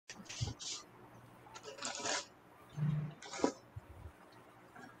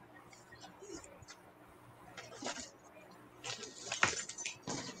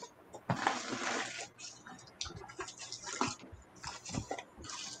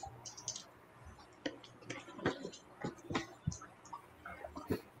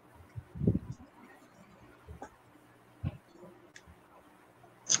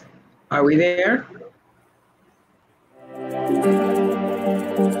Are we there?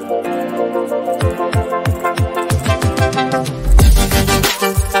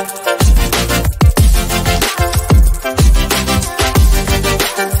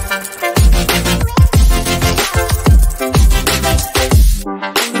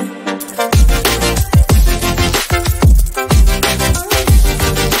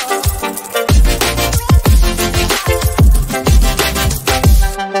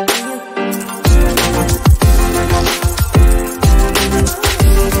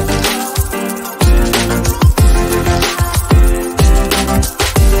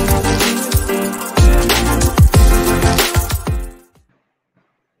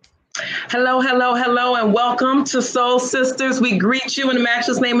 Hello, hello, hello, and welcome to Soul Sisters. We greet you in the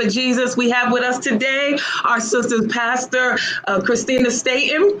matchless name of Jesus. We have with us today our sisters, Pastor Christina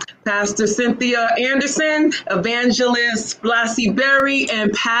Staten, Pastor Cynthia Anderson, Evangelist Blassie Berry,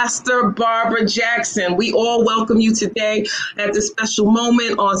 and Pastor Barbara Jackson. We all welcome you today at this special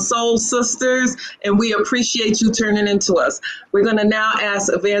moment on Soul Sisters, and we appreciate you turning into us. We're going to now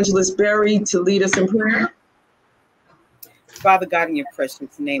ask Evangelist Berry to lead us in prayer. Father God, in your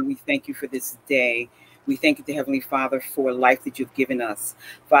precious name, we thank you for this day. We thank you, to Heavenly Father, for life that you've given us.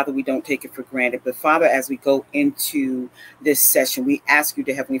 Father, we don't take it for granted. But Father, as we go into this session, we ask you,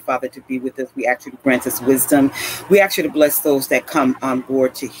 to Heavenly Father, to be with us. We ask you to grant us wisdom. We ask you to bless those that come on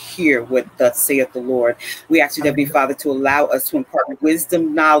board to hear what thus saith the Lord. We ask you, Heavenly Father, to allow us to impart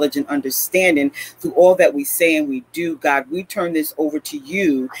wisdom, knowledge, and understanding through all that we say and we do. God, we turn this over to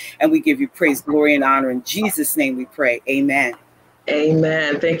you, and we give you praise, glory, and honor. In Jesus' name we pray. Amen.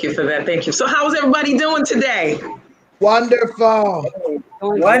 Amen. Thank you for that. Thank you. So how is everybody doing today? Wonderful.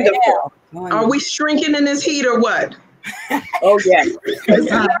 Wonderful. Are we shrinking in this heat or what? Oh, yeah. New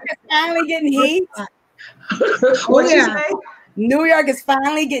York is finally getting heat. What'd you say? New York is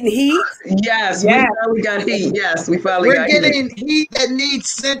finally getting heat. Yes, we finally got heat. Yes, we finally We're got getting heat that needs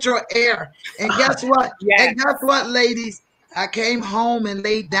central air. And guess what? Yes. And guess what, ladies? I came home and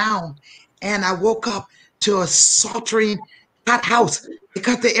laid down, and I woke up to a sultry hot house. They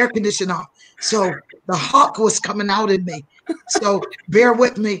cut the air conditioner off. So the hawk was coming out in me. So bear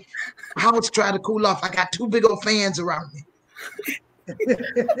with me. House trying to cool off. I got two big old fans around me.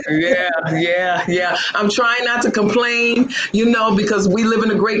 Yeah. I'm trying not to complain, because we live in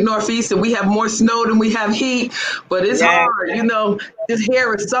the great Northeast and we have more snow than we have heat, but it's hard, this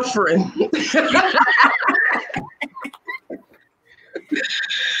hair is suffering.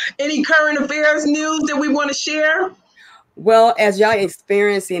 Any current affairs news that we want to share? Well, as y'all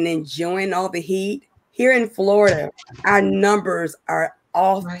experiencing and enjoying all the heat, here in Florida, our numbers are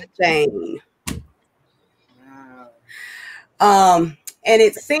off the chain. Wow. And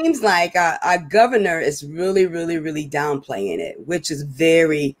it seems like our governor is really, really, really downplaying it, which is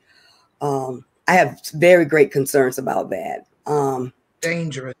very, I have very great concerns about that.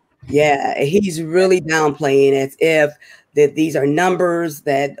 Dangerous. Yeah, he's really downplaying as if that these are numbers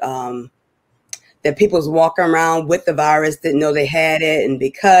that that people was walking around with the virus, didn't know they had it, and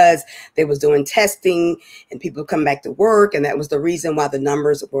because they was doing testing and people come back to work, and that was the reason why the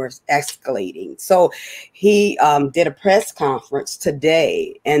numbers were escalating. So he did a press conference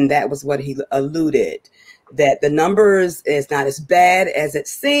today, and that was what he alluded, that the numbers is not as bad as it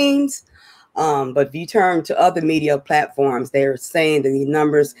seems. But if you turn to other media platforms, they're saying that the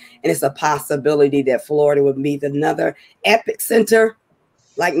numbers, and it's a possibility that Florida would be another epicenter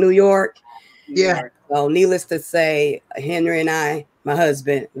like New York. Yeah. Well, needless to say, Henry and I, my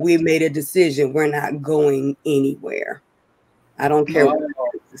husband, we made a decision. We're not going anywhere. I don't care what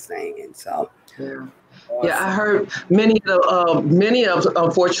the saying. So, Yeah, I heard many of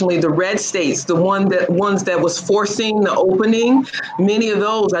unfortunately the red states, the ones that was forcing the opening, many of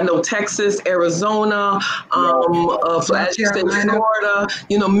those, I know Texas, Arizona, as you say, Florida,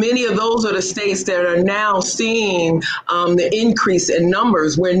 many of those are the states that are now seeing the increase in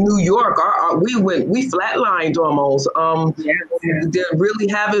numbers, where New York, we flatlined almost. There really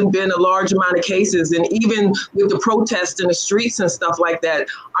haven't been a large amount of cases, and even with the protests in the streets and stuff like that,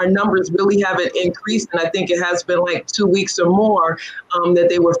 our numbers really haven't increased increased, and I think it has been like 2 weeks or more, that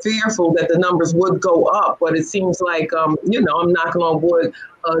they were fearful that the numbers would go up. But it seems like, I'm knocking on wood,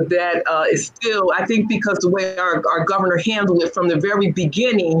 that is still, I think, because the way our governor handled it from the very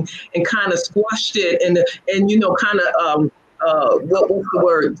beginning and kind of squashed it and kind of what was the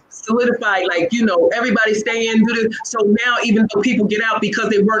word? Solidified, everybody stay in. So now, even though people get out because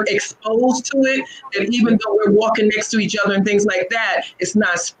they weren't exposed to it, and even though we're walking next to each other and things like that, it's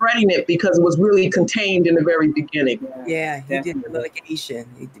not spreading it because it was really contained in the very beginning. Yeah, he did the litigation.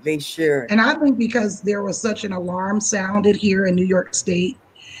 He made sure. And I think because there was such an alarm sounded here in New York State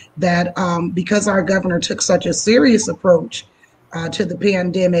that because our governor took such a serious approach to the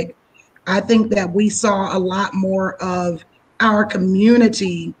pandemic, I think that we saw a lot more of our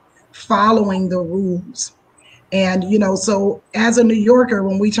community following the rules. And, so as a New Yorker,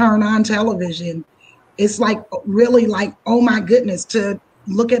 when we turn on television, it's really like, oh my goodness, to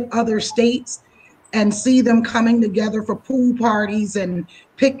look at other states and see them coming together for pool parties and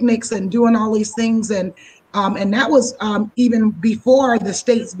picnics and doing all these things. And that was even before the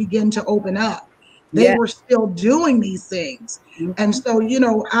states began to open up. They were still doing these things. And so,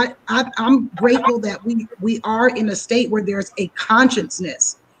 I'm grateful that we are in a state where there's a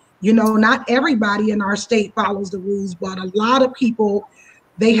consciousness. Not everybody in our state follows the rules, but a lot of people,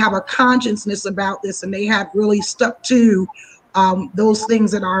 they have a consciousness about this, and they have really stuck to those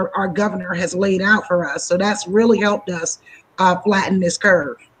things that our governor has laid out for us. So that's really helped us flatten this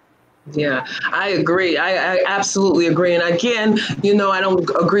curve. Yeah, I agree. I absolutely agree. And again, I don't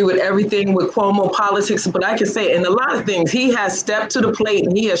agree with everything with Cuomo politics, but I can say in a lot of things, he has stepped to the plate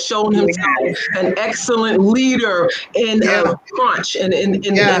and he has shown himself an excellent leader in crunch and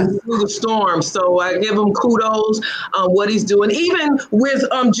through the storm. So I give him kudos on what he's doing, even with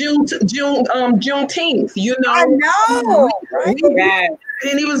Juneteenth. I know. Right?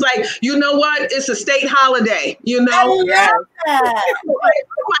 And he was like, you know what? It's a state holiday, I love that. Oh my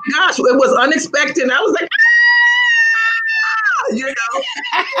gosh, it was unexpected. And I was like,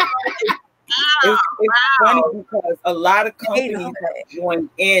 It's funny because a lot of companies have joined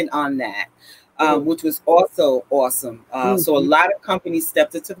in on that, which was also awesome. So a lot of companies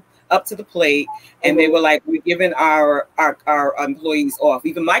stepped up to the plate, and they were like, we're giving our employees off.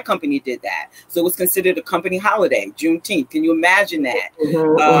 Even my company did that. So it was considered a company holiday, Juneteenth. Can you imagine that?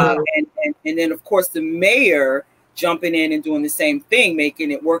 And then, of course, the mayor jumping in and doing the same thing,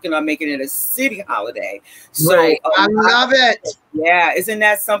 working on making it a city holiday. So I love it. Yeah, isn't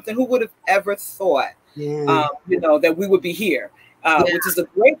that something? Who would have ever thought, that we would be here, which is a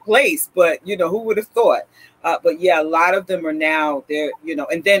great place, but, who would have thought? But yeah, a lot of them are now there,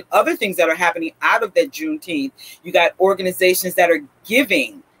 and then other things that are happening out of that Juneteenth. You got organizations that are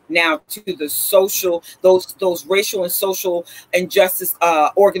giving now to the social, those racial and social injustice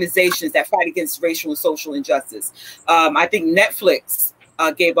organizations that fight against racial and social injustice. I think Netflix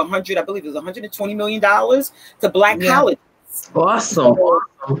gave $120 million to Black colleges. Awesome. So,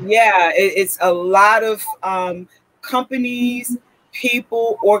 it's a lot of companies,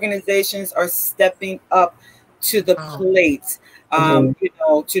 people, organizations are stepping up to the plate,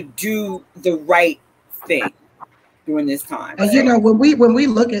 to do the right thing during this time. And when we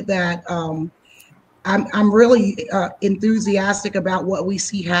look at that, I'm really enthusiastic about what we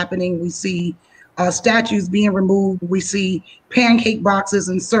see happening. We see statues being removed. We see pancake boxes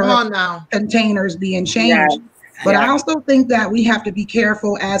and syrup containers being changed. But I also think that we have to be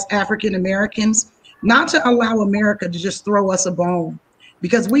careful as African Americans not to allow America to just throw us a bone,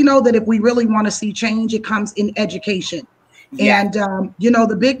 because we know that if we really want to see change, it comes in education. And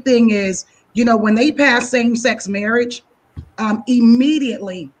the big thing is, when they passed same-sex marriage,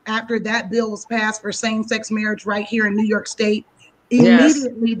 immediately after that bill was passed for same-sex marriage right here in New York State,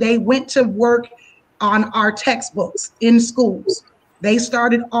 immediately they went to work on our textbooks in schools. They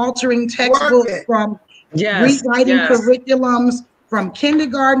started altering textbooks from rewriting curriculums from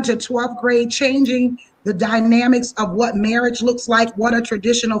kindergarten to 12th grade, changing the dynamics of what marriage looks like, what a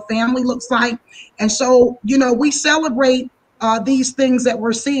traditional family looks like. And so, we celebrate these things that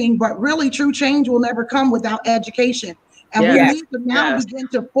we're seeing, but really true change will never come without education. And we need to now begin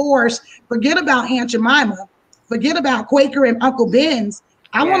to forget about Aunt Jemima, forget about Quaker and Uncle Ben's.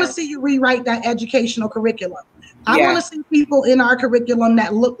 I want to see you rewrite that educational curriculum. I want to see people in our curriculum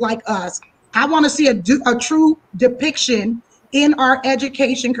that look like us. I want to see a true depiction in our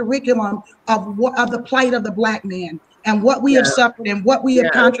education curriculum of the plight of the Black man and what we have suffered and what we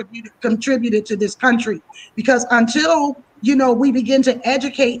have contributed to this country. Because until we begin to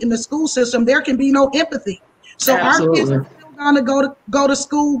educate in the school system, there can be no empathy. So our kids are still going to go to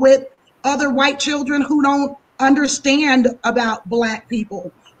school with other white children who don't understand about Black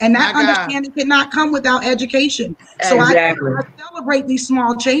people. And that understanding cannot come without education. So Exactly. I celebrate these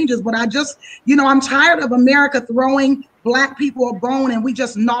small changes, but I just, I'm tired of America throwing Black people a bone and we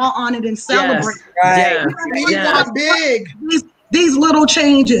just gnaw on it and celebrate. Yes. We want big. These little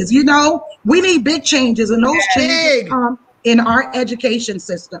changes, we need big changes, and those changes come in our education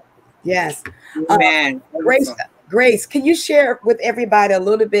system. Yes. Man. Grace, can you share with everybody a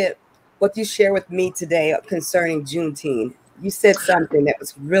little bit what you shared with me today concerning Juneteenth? You said something that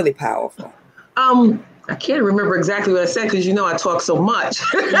was really powerful. I can't remember exactly what I said because I talk so much.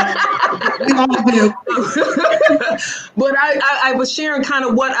 We all do. But I was sharing kind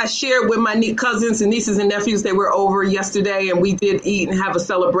of what I shared with my cousins and nieces and nephews. They were over yesterday and we did eat and have a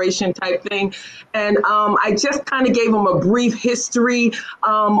celebration type thing. And I just kind of gave them a brief history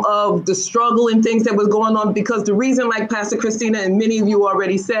of the struggle and things that was going on, because the reason, like Pastor Christina and many of you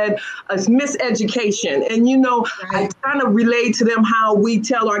already said, is miseducation. And, I kind of relayed to them how we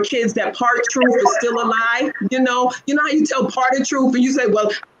tell our kids that part truth is still a lie. You know how you tell part of truth and you say, well,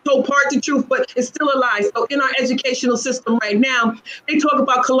 told part the truth, but it's still a lie. So in our educational system right now, they talk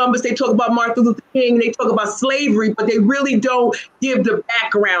about Columbus, they talk about Martin Luther King, they talk about slavery, but they really don't give the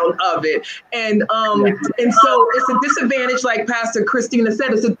background of it. And so it's a disadvantage, like Pastor Christina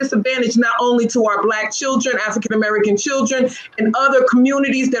said, it's a disadvantage not only to our Black children, African-American children, and other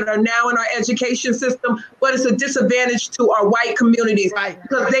communities that are now in our education system, but it's a disadvantage to our white communities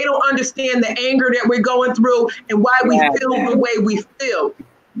because they don't understand the anger that we're going through and why we feel the way we feel.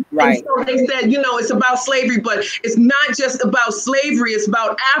 Right. And so they said, it's about slavery, but it's not just about slavery. It's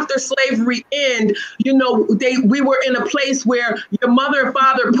about after slavery end, we were in a place where your mother and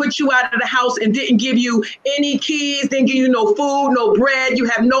father put you out of the house and didn't give you any keys, didn't give you no food, no bread. You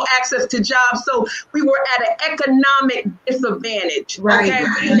have no access to jobs. So we were at an economic disadvantage. Right.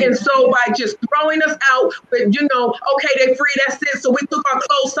 Okay. And so by just throwing us out, okay, they free, that's it. So we took our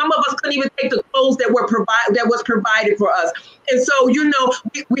clothes. Some of us couldn't even take the clothes that was provided for us. And so,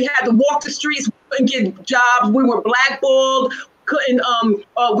 we had to walk the streets, we couldn't get jobs, we were blackballed,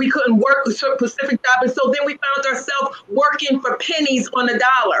 we couldn't work a specific job. And so then we found ourselves working for pennies on a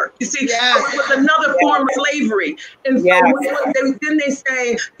dollar. You see, so it was another form of slavery. And so then they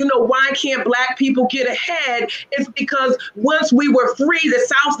say, why can't Black people get ahead? It's because once we were free, the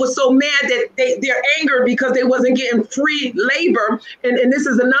South was so mad that they're angered because they wasn't getting free labor. And this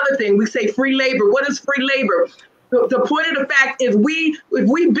is another thing, we say free labor. What is free labor? The point of the fact, if we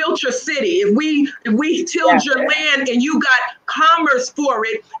built your city, if we tilled your land and you got commerce for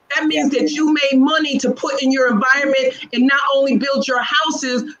it, that means that you made money to put in your environment and not only build your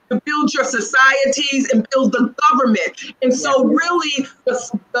houses, to build your societies and build the government. And so really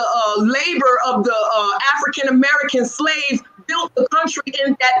the labor of the African-American slaves built the country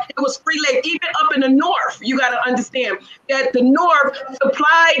in that it was free labor. Even up in the North, you got to understand that the North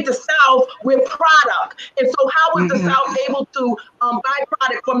supplied the South with product. And so how was the South able to buy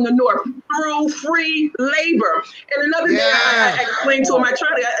product from the North? Through free labor. And another thing I explained to him,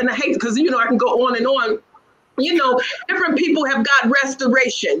 and I hate, because I can go on and on. Different people have got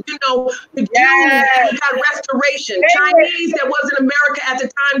restoration. The Jews got restoration. Chinese that was in America at the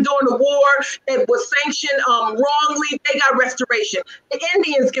time during the war that was sanctioned wrongly, they got restoration. The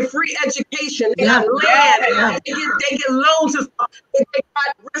Indians get free education. They got land. They get loans and stuff. They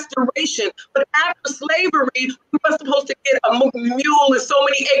got restoration. But after slavery, we were supposed to get a mule and so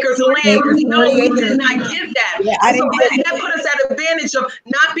many acres of land. No, we did not get that. That put us at an advantage of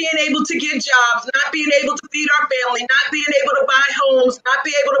not being able to get jobs, not being able to feed our family, not being able to buy homes, not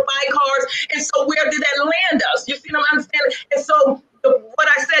being able to buy cars. And so where did that land us? You see what I'm understanding? And so what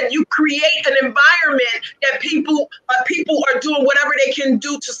I said, you create an environment that people are doing whatever they can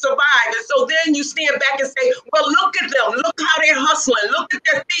do to survive. And so then you stand back and say, well, look at them. Look how they're hustling. Look at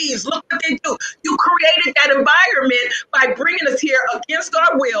their thieves. Look what they do. You created that environment by bringing us here against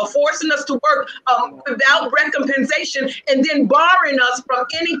our will, forcing us to work without recompensation, and then barring us from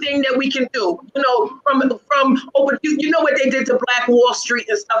anything that we can do. From over, what they did to Black Wall Street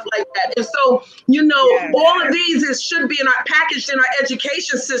and stuff like that. And so, all of these should be in our package in our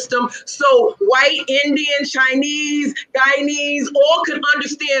education system, so white, Indian, Chinese, Guyanese all can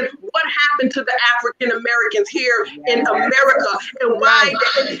understand what happened to the African Americans here in America and why.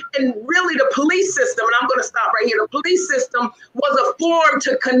 And really, the police system, and I'm going to stop right here. The police system was a form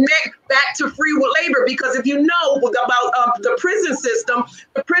to connect back to free labor, because if you know about the prison system,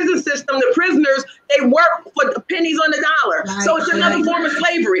 the prisoners, they work for the pennies on the dollar. So it's another form of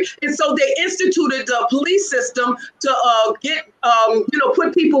slavery. And so they instituted the police system to get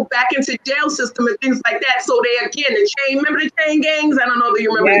put people back into jail system and things like that. So they, again, remember the chain gangs? I don't know that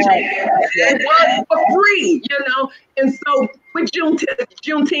you remember the chain gangs. It was for free, And so with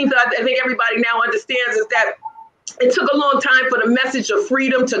Juneteenth, I think everybody now understands is that it took a long time for the message of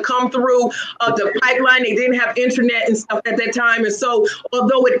freedom to come through the pipeline. They didn't have internet and stuff at that time. And so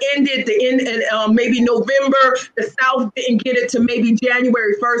although it ended maybe November, the South didn't get it to maybe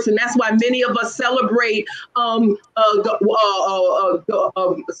January 1st. And that's why many of us celebrate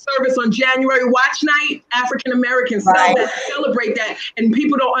service on January Watch Night. African Americans celebrate that. And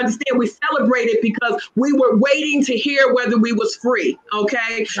people don't understand we celebrate it because we were waiting to hear whether we was free.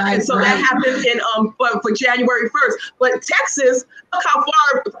 Okay. Right, and so that happened for January 1st. But Texas, look how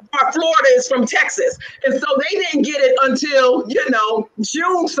far Florida is from Texas. And so they didn't get it until,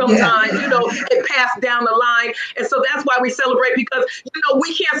 June sometime, it passed down the line. And so that's why we celebrate because,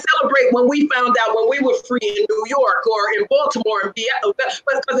 we can't celebrate when we found out when we were free in New York or in Baltimore and Seattle. But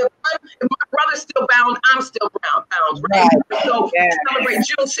because if my brother's still bound, I'm still bound, right? So celebrate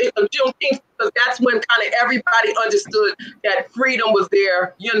Juneteenth because that's when kind of everybody understood that freedom was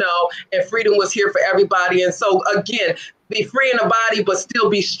there, and freedom was here for everybody. And so again, be free in the body, but still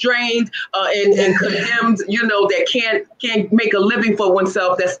be strained and condemned, that can't make a living for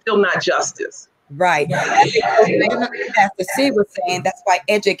oneself. That's still not justice. Right. Pastor C was saying that's why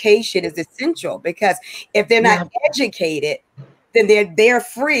education is essential, because if they're not educated, then they're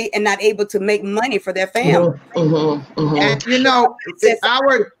free and not able to make money for their family. And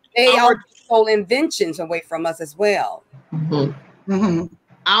they stole inventions away from us as well.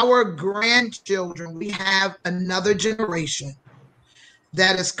 Our grandchildren, we have another generation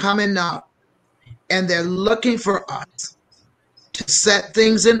that is coming up, and they're looking for us to set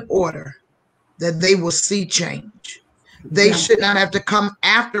things in order that they will see change. They should not have to come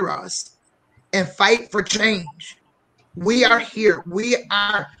after us and fight for change. We are here. We're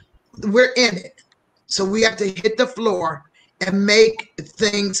in it. So we have to hit the floor and make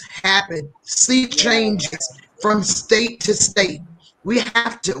things happen. See changes from state to state. We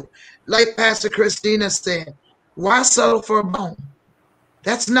have to. Like Pastor Christina said, why settle for a bone?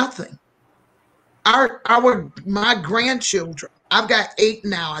 That's nothing. My grandchildren, I've got 8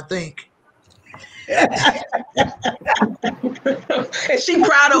 now, I think. And she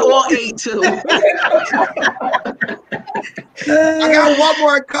proud of all 8 too. I got one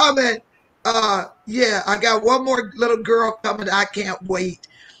more comment. I got one more little girl coming. I can't wait.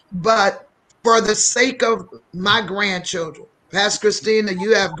 But for the sake of my grandchildren, Pastor Christina,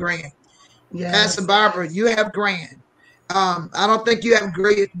 you have grand. Yes. Pastor Barbara, you have grand. I don't think you have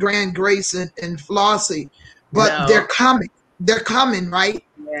grand Grace and Flossie, but they're coming. They're coming, right?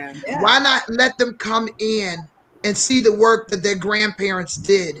 Yeah. Why not let them come in and see the work that their grandparents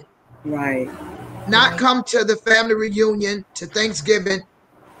did? Right. Not come to the family reunion, to Thanksgiving,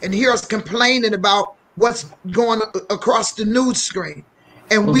 and hear us complaining about what's going across the news screen.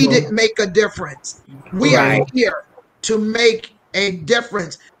 And we didn't make a difference. We are here to make a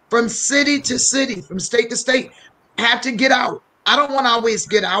difference from city to city, from state to state. Have to get out. I don't want to always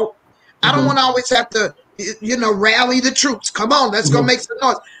get out. I don't want to always have to, rally the troops. Come on, let's go make some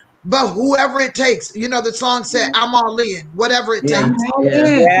noise. But whoever it takes, the song said, I'm all in, whatever it takes.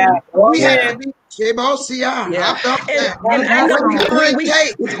 We have to be whatever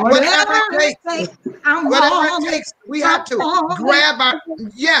it takes, we have to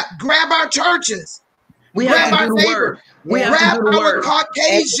grab our churches. We have to do the work. We have to do the work.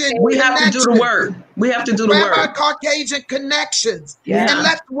 Caucasian we have to do the work. We have to do the work. Grab our Caucasian connections and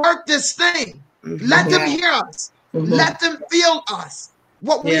let's work this thing. Let them hear us. Let them feel us.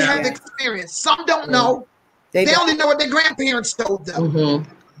 What we have experienced. Some don't know. They only know what their grandparents told them.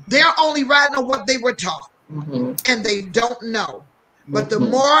 They're only riding on what they were taught, and they don't know. But the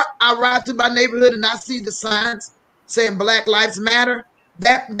more I ride through my neighborhood and I see the signs saying Black Lives Matter,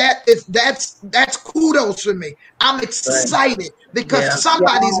 that's kudos for me. I'm excited because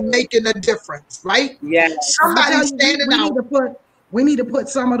somebody's making a difference, right? Somebody's standing out. We need to put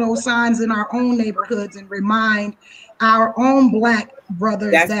some of those signs in our own neighborhoods and remind our own Black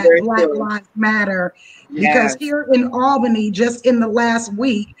brothers that Black Lives Matter. Because here in Albany, just in the last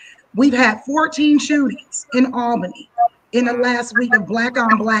week, we've had 14 shootings in Albany in the last week of Black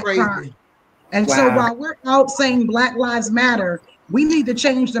on Black crime. And so while we're out saying Black Lives Matter, we need to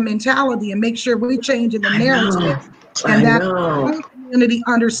change the mentality and make sure we change the narrative and that our own community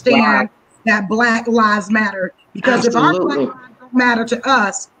understand that Black Lives Matter. Because if our Black lives don't matter to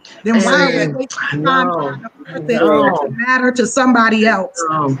us, then why are we wasting time trying to put it to matter to somebody else?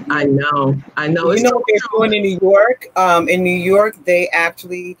 I know. You know what they're doing in New York? In New York,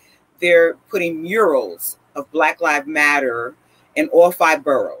 they're putting murals of Black Lives Matter in all 5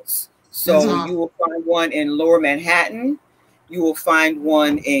 boroughs. So you will find one in Lower Manhattan. You will find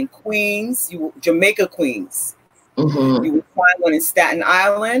one in Queens, Jamaica, Queens. Mm-hmm. You will find one in Staten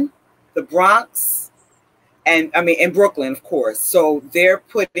Island, the Bronx, and in Brooklyn, of course. So they're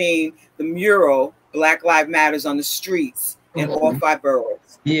putting the mural Black Lives Matters on the streets in all 5 boroughs.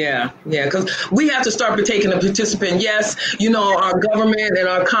 Yeah, because we have to start taking a participant. Yes, our government and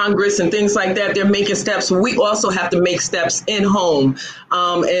our Congress and things like that, they're making steps. We also have to make steps in home.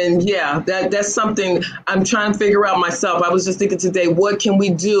 And yeah, that's something I'm trying to figure out myself. I was just thinking today, what can we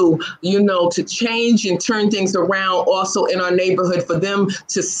do, to change and turn things around also in our neighborhood for them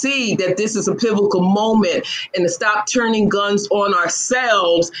to see that this is a pivotal moment and to stop turning guns on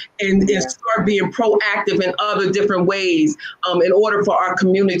ourselves and start being proactive in other different ways in order for our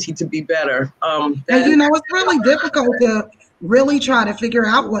community to be better. And it's really difficult to really try to figure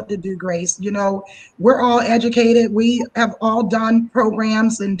out what to do, Grace. We're all educated. We have all done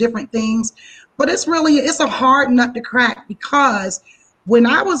programs and different things, but it's a hard nut to crack, because when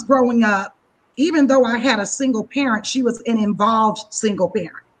I was growing up, even though I had a single parent, she was an involved single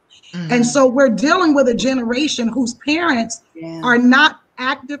parent. Mm-hmm. And so we're dealing with a generation whose parents are not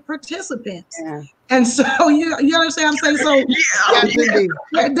active participants. Yeah. And so you understand what I'm saying?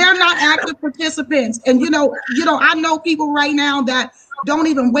 So they're not active participants. And I know people right now that don't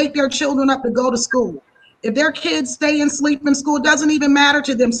even wake their children up to go to school. If their kids stay and sleep in school, it doesn't even matter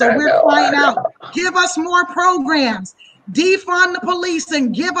to them. So we're crying out, give us more programs, defund the police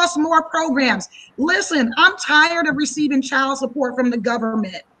and give us more programs. Listen, I'm tired of receiving child support from the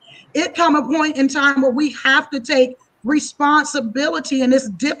government. It come a point in time where we have to take responsibility, and it's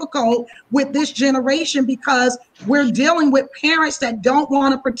difficult with this generation because we're dealing with parents that don't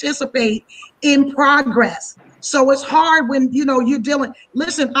want to participate in progress. So it's hard when you're dealing.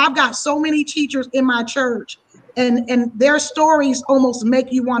 Listen, I've got so many teachers in my church, and their stories almost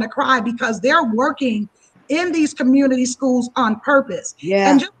make you want to cry because they're working in these community schools on purpose.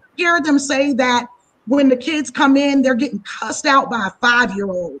 And just hear them say that when the kids come in, they're getting cussed out by a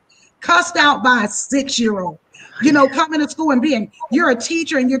 5-year-old, cussed out by a 6-year-old. Coming to school and you're a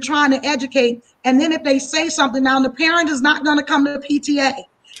teacher and you're trying to educate. And then if they say something, now the parent is not going to come to PTA.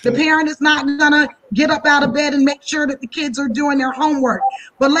 The parent is not going to get up out of bed and make sure that the kids are doing their homework.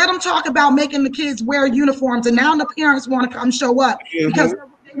 But let them talk about making the kids wear uniforms. And now the parents want to come show up because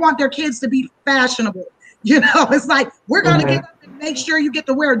they want their kids to be fashionable. It's like, we're going to get up and make sure you get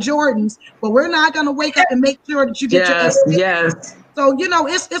to wear Jordans, but we're not going to wake up and make sure that you get your Yes. So,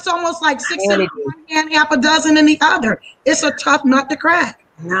 it's almost like 6 in one hand, half a dozen in the other. It's a tough nut to crack.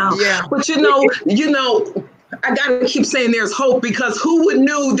 No. Yeah. But I got to keep saying there's hope, because who would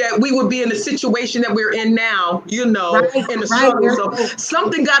knew that we would be in the situation that we're in now, in the struggle. So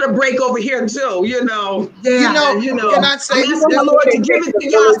something got to break over here too, Can I say the Lord to give it to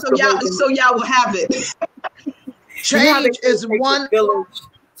y'all so y'all will have it. Change is one village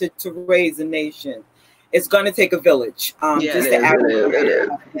to raise a nation. It's going to take a village. Grassroots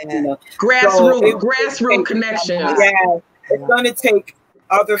connection. Yeah, it's going to take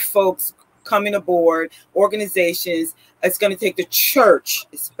other folks coming aboard, organizations. It's going to take the church,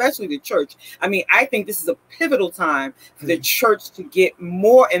 especially the church. I think this is a pivotal time for the church to get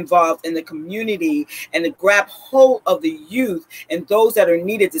more involved in the community and to grab hold of the youth and those that are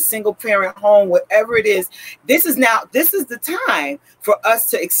needed, the single parent home, whatever it is. This is the time for us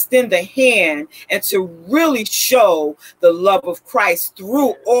to extend the hand and to really show the love of Christ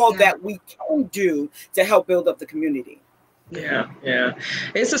through all that we can do to help build up the community. Yeah.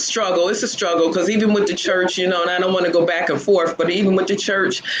 It's a struggle because even with the church, and I don't want to go back and forth, but even with the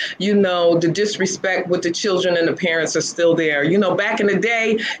church, the disrespect with the children and the parents are still there. Back in the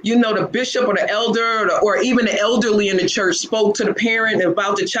day, the bishop or the elder or even the elderly in the church spoke to the parent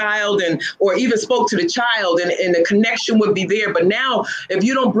about the child or even spoke to the child and the connection would be there. But now, if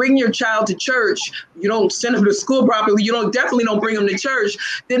you don't bring your child to church, you don't send them to school properly, definitely don't bring them to church,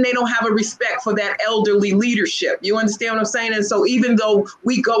 then they don't have a respect for that elderly leadership. You understand what I'm saying? And so even though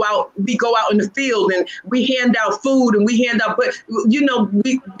we go out in the field and we hand out food and we hand out, but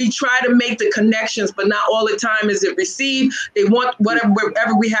we try to make the connections, but not all the time is it received. They want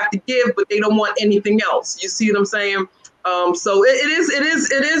whatever we have to give, but they don't want anything else. You see what I'm saying? So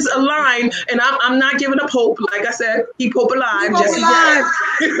it is a line, and I'm not giving up hope. Like I said, keep hope alive.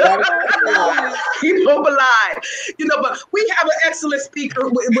 Keep hope alive. But we have an excellent speaker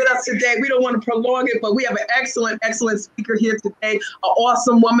with us today. We don't want to prolong it, but we have an excellent speaker here today. An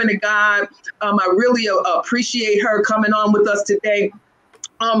awesome woman of God. I really appreciate her coming on with us today.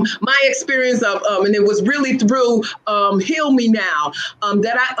 my experience of, and it was really through Heal Me Now,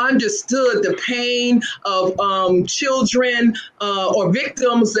 that I understood the pain of children or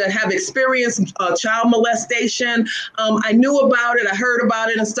victims that have experienced child molestation. I knew about it, I heard about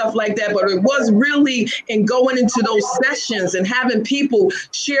it and stuff like that, but it was really in going into those sessions and having people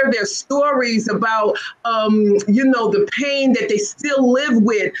share their stories about, you know, the pain that they still live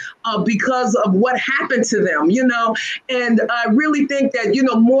with because of what happened to them, you know. And I really think that, you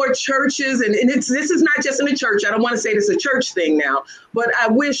know, more churches, and this is not just in the church. I don't want to say this is a church thing now, but I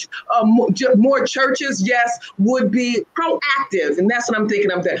wish more churches, yes, would be proactive. And that's what I'm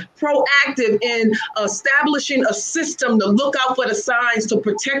thinking of, that proactive in establishing a system to look out for the signs, to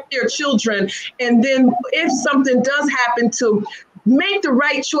protect their children. And then if something does happen, to make the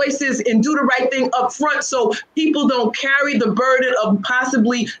right choices and do the right thing up front, so people don't carry the burden of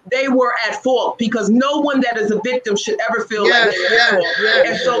possibly they were at fault, because no one that is a victim should ever feel like they're at fault.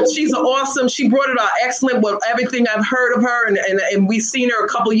 And so she's awesome. She brought it out excellent with everything I've heard of her, and we've seen her a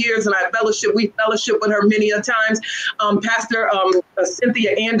couple years, and we fellowship with her many a times. Pastor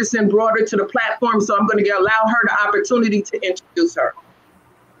Cynthia Anderson brought her to the platform, so I'm going to allow her the opportunity to introduce her.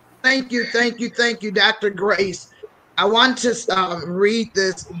 Thank you, Dr. Grace. I want to read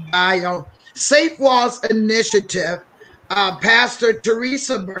this bio. Safe Walls Initiative, Pastor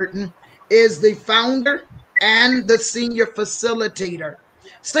Teresa Burton is the founder and the senior facilitator.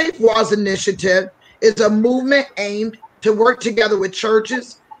 Safe Walls Initiative is a movement aimed to work together with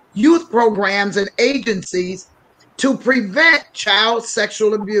churches, youth programs, and agencies to prevent child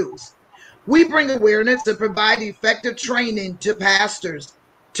sexual abuse. We bring awareness and provide effective training to pastors,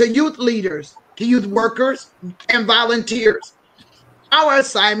 to youth leaders, to youth workers, and volunteers. Our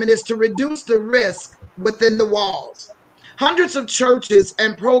assignment is to reduce the risk within the walls. Hundreds of churches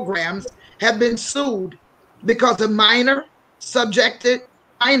and programs have been sued because of minors subjected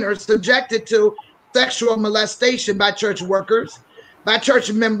to sexual molestation by church workers, by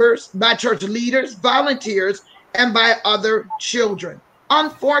church members, by church leaders, volunteers, and by other children.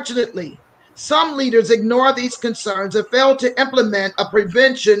 Unfortunately, some leaders ignore these concerns and fail to implement a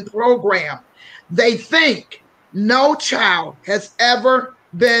prevention program. They think no child has ever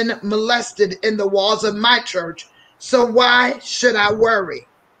been molested in the walls of my church, so why should I worry?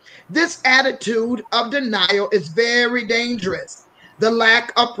 This attitude of denial is very dangerous. The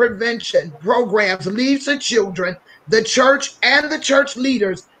lack of prevention programs leaves the children, the church, and the church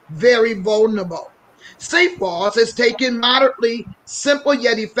leaders very vulnerable. Safe Walls has taken moderately simple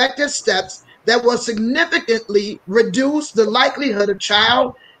yet effective steps that will significantly reduce the likelihood of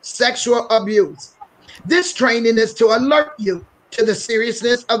child sexual abuse. This training is to alert you to the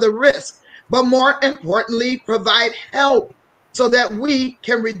seriousness of the risk, but more importantly, provide help so that we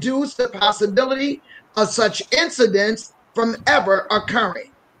can reduce the possibility of such incidents from ever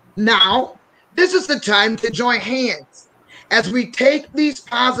occurring. Now, this is the time to join hands as we take these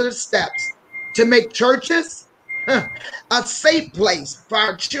positive steps to make churches a safe place for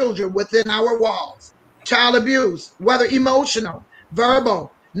our children within our walls. Child abuse, whether emotional,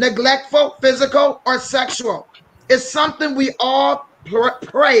 verbal, neglectful, physical, or sexual, is something we all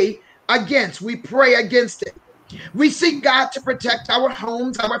pray against. We pray against it. We seek God to protect our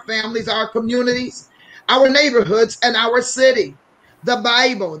homes, our families, our communities, our neighborhoods, and our city. The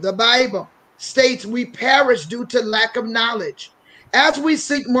Bible states we perish due to lack of knowledge. As we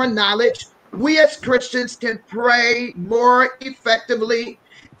seek more knowledge, we as Christians can pray more effectively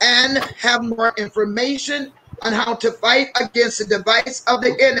and have more information on how to fight against the device of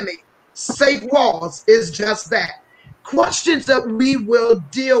the enemy. Safe Walls is just that. Questions that we will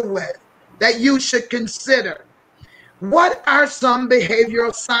deal with that you should consider. What are some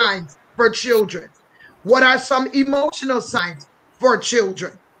behavioral signs for children? What are some emotional signs for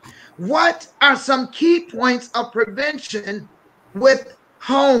children? What are some key points of prevention with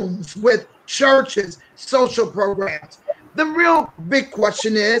homes, with churches, social programs? The real big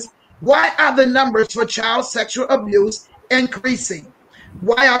question is, why are the numbers for child sexual abuse increasing?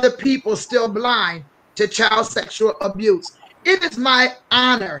 Why are the people still blind to child sexual abuse? It is my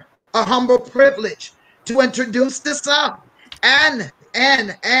honor, a humble privilege, to introduce this up and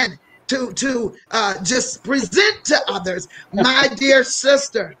to just present to others my dear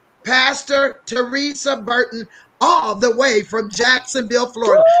sister, Pastor Teresa Burton, all the way from Jacksonville,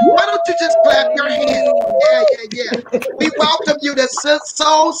 Florida. Why don't you just clap your hands? Yeah. We welcome you to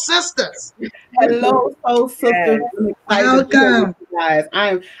Soul Sisters. Hello, Soul Sisters. Welcome. Guys,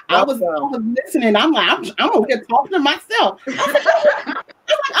 I was listening. I'm like, I'm over here talking to myself.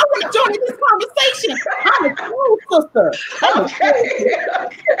 I want to join in this conversation. I'm a soul sister.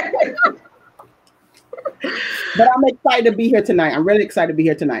 But I'm excited to be here tonight. I'm really excited to be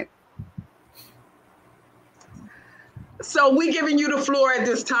here tonight. So we giving you the floor at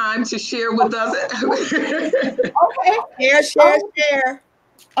this time to share with us. Okay. Share.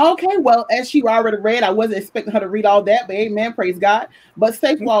 Okay, well, as she already read, I wasn't expecting her to read all that, but amen, praise God. But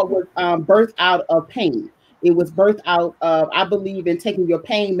Safe Wall was birthed out of pain. It was birthed out of, I believe, in taking your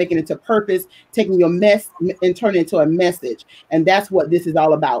pain, making it to purpose, taking your mess and turning it into a message. And that's what this is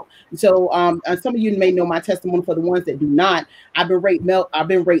all about. So some of you may know my testimony. For the ones that do not, I've been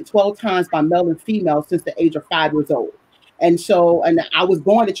raped 12 times by male and female since the age of 5 years old. And so, and I was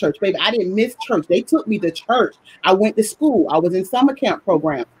going to church, baby. I didn't miss church. They took me to church. I went to school. I was in summer camp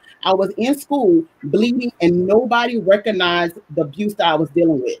program. I was in school bleeding, and nobody recognized the abuse that I was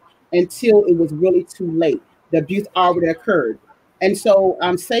dealing with until it was really too late. The abuse already occurred. And so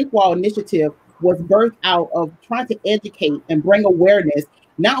Safe Wall Initiative was birthed out of trying to educate and bring awareness,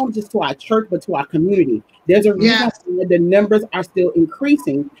 not only just to our church, but to our community. There's a reason why the numbers are still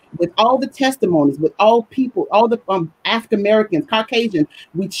increasing with all the testimonies, with all people, all the African Americans, Caucasians.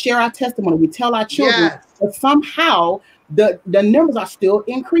 We share our testimony, we tell our children, but somehow the numbers are still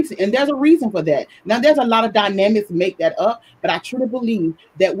increasing. And there's a reason for that. Now, there's a lot of dynamics to make that up, but I truly believe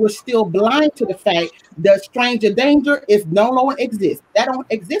that we're still blind to the fact that stranger danger is no longer exists. That don't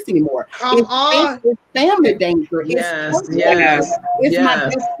exist anymore. It's family danger. It's my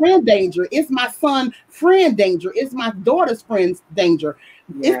best friend danger. It's my son's friend danger. It's my daughter's friend's danger.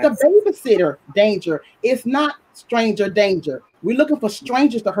 It's the babysitter danger. It's not stranger danger. We're looking for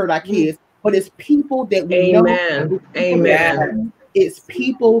strangers to hurt our kids. But it's people that we know. Amen. It's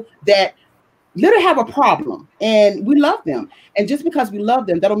people that literally have a problem, and we love them. And just because we love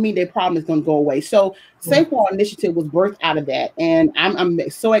them, that don't mean their problem is going to go away. So Safe Wall Initiative was birthed out of that. And I'm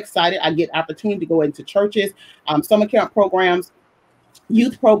so excited. I get opportunity to go into churches, summer camp programs,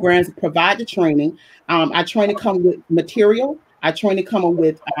 youth programs, provide the training. I train to come with material. I train to come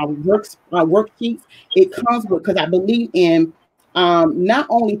with worksheets. It comes with, because I believe in not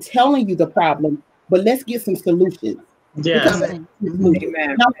only telling you the problem, but let's get some solutions. Now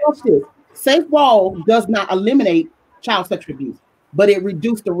watch this. Safe Wall does not eliminate child sexual abuse, but it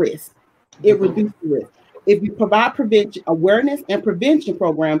reduces the risk. It reduces the risk. If you provide prevention, awareness and prevention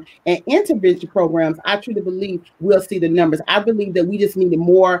program and intervention programs, I truly believe we'll see the numbers. I believe that we just need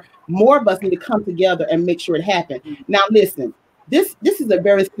more of us need to come together and make sure it happens. Now listen, this is a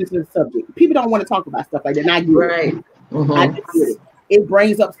very sensitive subject. People don't want to talk about stuff like that. And I get it. I get it. It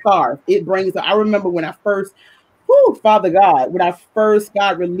brings up scars. I remember when I first, Father God, when I first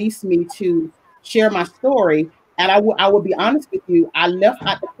God released me to share my story, and I will be honest with you, I left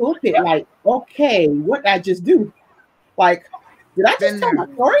out the pulpit like, okay, what did I just do? Like, did I just tell my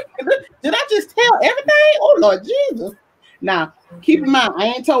story? Did I just tell everything? Oh Lord Jesus! Now, keep in mind, I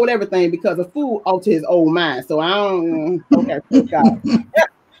ain't told everything because a fool alters his old mind. So I don't. Okay, God.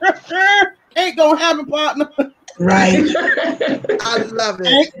 Ain't gonna happen, partner. Right. I love it.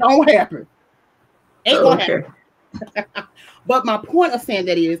 Ain't gonna happen. But my point of saying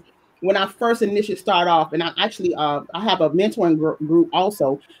that is, when I first initially start off, and I actually I have a mentoring group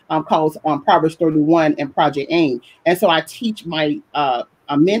also called Proverbs 31 and Project AIM. And so I teach my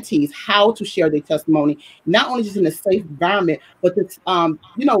mentees how to share their testimony, not only just in a safe environment, but to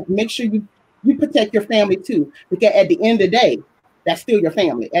make sure you protect your family too. Because at the end of the day, that's still your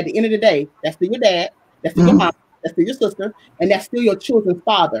family. At the end of the day, that's still your dad, that's still your mom, that's still your sister, and that's still your children's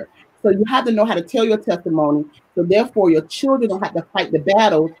father. So you have to know how to tell your testimony. So therefore, your children don't have to fight the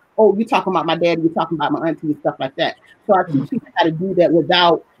battles. Oh, you're talking about my dad, you're talking about my auntie and stuff like that. So I teach people how to do that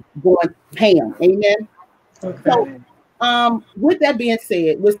without going ham. Amen. Okay. So with that being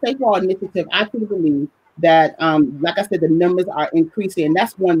said, with Safe Wall Initiative, I truly believe that, like I said, the numbers are increasing. And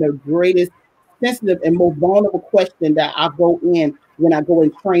that's one of the greatest sensitive and most vulnerable questions that I go in when I go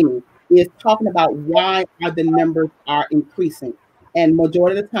in training, is talking about why are the numbers are increasing. And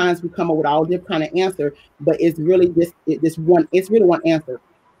majority of the times we come up with all different kind of answer, but it's really one answer.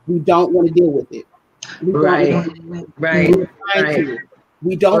 We don't want to deal with it. We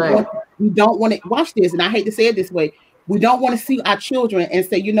don't want to watch this. And I hate to say it this way. We don't want to see our children and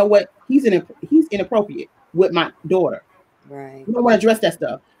say, you know what, he's inappropriate with my daughter. Right. We don't want to address that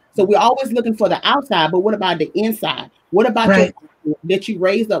stuff. So we're always looking for the outside, but what about the inside? What about your, that you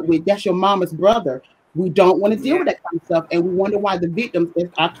raised up with? That's your mama's brother. We don't want to deal with that kind of stuff, and we wonder why the victims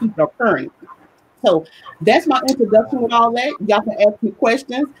are keep occurring. So that's my introduction with all that. Y'all can ask me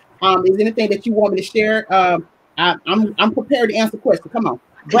questions. Is anything that you want me to share? I'm prepared to answer questions. Come on.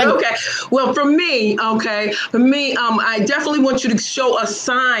 Okay. Well, for me, I definitely want you to show us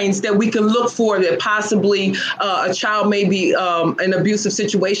signs that we can look for that possibly a child may be an abusive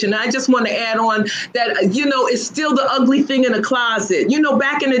situation. And I just want to add on that, it's still the ugly thing in the closet.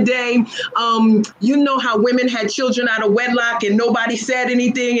 Back in the day, how women had children out of wedlock and nobody said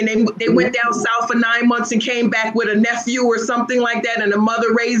anything, and they went down south for 9 months and came back with a nephew or something like that, and the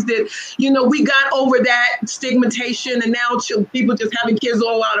mother raised it. We got over that stigmatization, and now people just having kids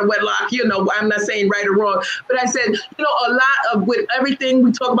all out of wedlock. I'm not saying right or wrong, but I said, a lot of, with everything,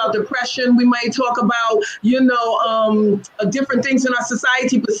 we talk about depression, we might talk about, different things in our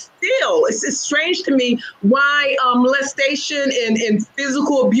society, but still, it's strange to me why molestation and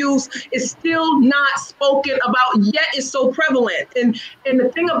physical abuse is still not spoken about, yet it's so prevalent. And the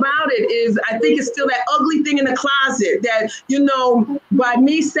thing about it is, I think it's still that ugly thing in the closet that, by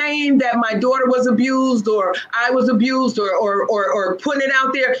me saying that my daughter was abused or I was abused or putting it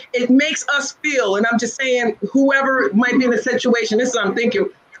out there, it makes us feel, and I'm just saying, whoever might be in a situation, this is what I'm thinking,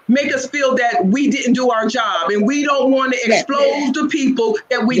 make us feel that we didn't do our job, and we don't want to expose the people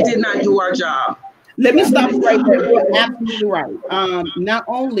that we did not do our job. Let me stop you right there. You're absolutely right. Not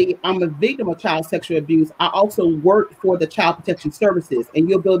only I'm a victim of child sexual abuse, I also work for the Child Protection Services, and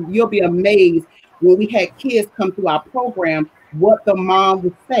you'll be amazed when we had kids come through our program, what the mom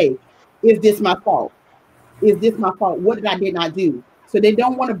would say: "Is this my fault? Is this my fault? What did not do?" So they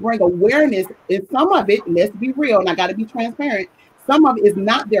don't want to bring awareness. And some of it, let's be real, and I got to be transparent, some of it is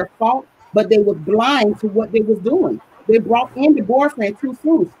not their fault, but they were blind to what they was doing. They brought in the boyfriend too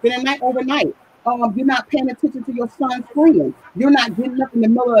soon, spending the night overnight. You're not paying attention to your son's friend. You're not getting up in the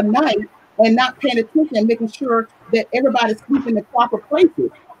middle of the night and not paying attention and making sure that everybody's sleeping in the proper places.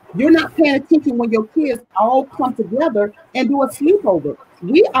 You're not paying attention when your kids all come together and do a sleepover.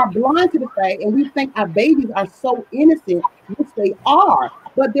 We are blind to the fact, and we think our babies are so innocent, which they are,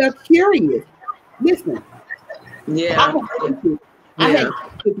 but they're curious. Listen, yeah, I had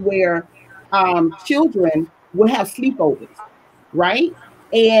cases where children would have sleepovers, right?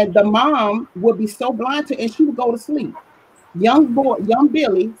 And the mom would be so blind to, and she would go to sleep. Young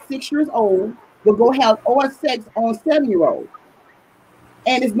Billy, 6 years old, would go have oral sex on 7-year-old.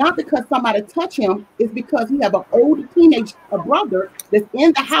 And it's not because somebody touched him, it's because he have an older teenage brother that's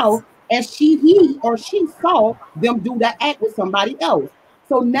in the house, and he or she saw them do that act with somebody else.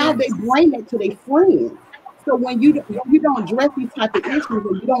 So now they bring it to their friends. So when you don't address these type of issues,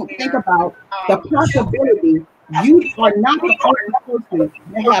 and you don't think about the possibility, you are not the only person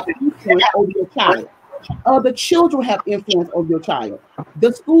that have influence over your child. Other children have influence over your child.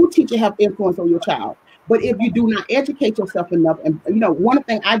 The school teacher have influence over your child. But if you do not educate yourself enough, and one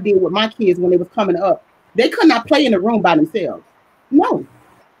thing I did with my kids when they was coming up, they could not play in the room by themselves. No,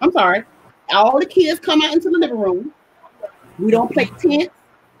 I'm sorry. All the kids come out into the living room. We don't play tents.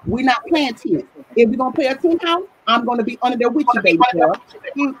 We're not playing tents. If we're gonna play a tent house, I'm gonna be under there with you, baby girl.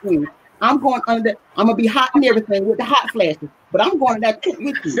 I'm going under. I'm gonna be hot and everything with the hot flashes, but I'm going to that tent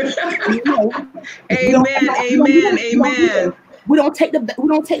with you. Amen. We don't take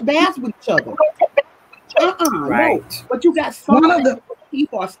baths with each other. Right. No. But you got some of the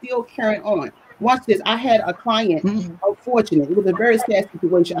people are still carrying on. Watch this. I had a client, unfortunate. It was a very sad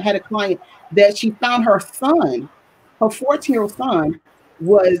situation. I had a client that she found her son, her 14-year-old son,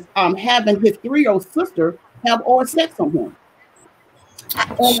 was having his 3-year-old sister have oral sex on him.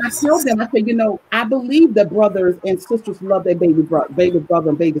 And I told them, I said, I believe that brothers and sisters love their baby brother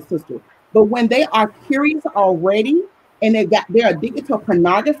and baby sister. But when they are curious already and they're addicted to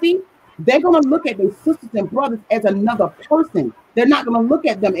pornography, they're going to look at their sisters and brothers as another person. They're not going to look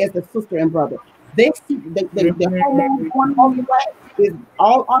at them as a sister and brother. They see the hormones going on the way is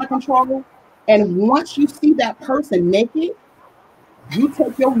all out of control. And once you see that person naked, you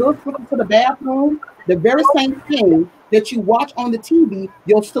take your little sister to the bathroom, the very same thing that you watch on the TV,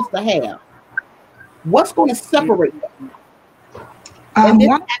 your sister have. What's going to separate them? And this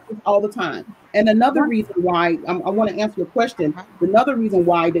happens all the time. And another reason why, I want to answer your question, another reason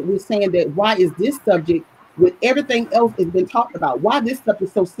why that we're saying that why is this subject, with everything else has been talked about, why this stuff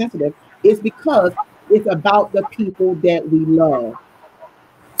is so sensitive, is because it's about the people that we love.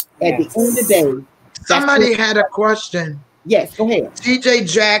 At the end of the day. Somebody had a question. Yes, go ahead. TJ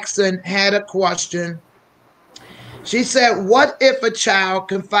Jackson had a question. She said, what if a child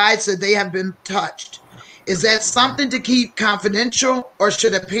confides that they have been touched? Is that something to keep confidential, or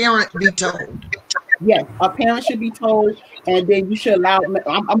should a parent be told? Yes, a parent should be told, and then you should allow.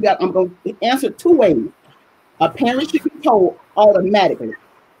 I'm going to answer two ways. A parent should be told automatically,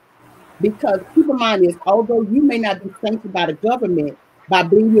 because keep in mind is, although you may not be sanctioned by the government by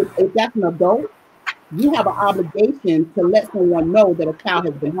being, if that's an adult, you have an obligation to let someone know that a child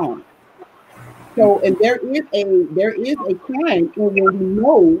has been harmed. So, and there is a crime when we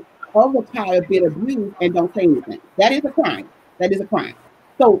know of a child being abused and don't say anything. That is a crime. That is a crime.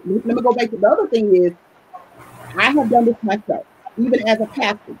 So let me go back to the other thing is, I have done this myself, even as a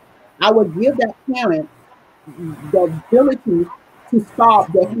pastor. I would give that parent the ability to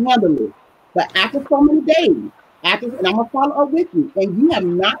stop the handling. But after so many days, and I'm gonna follow up with you, and you have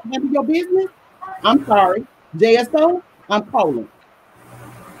not handled your business, I'm sorry, JSO, I'm calling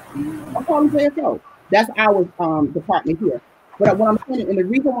JSO. That's our department here. But what I'm saying, and the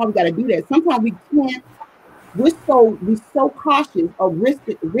reason why we got to do that, sometimes we can't. We're so cautious of risk.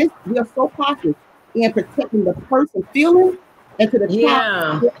 We are so cautious in protecting the person's feelings and to the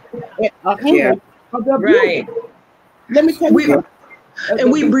child of the abuse. Right. Let me tell you.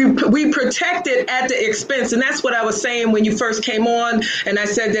 And we protect it at the expense. And that's what I was saying when you first came on. And I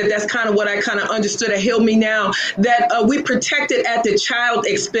said that that's kind of what I kind of understood at Heal Me Now, that we protect it at the child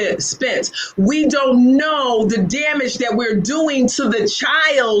expense. We don't know the damage that we're doing to the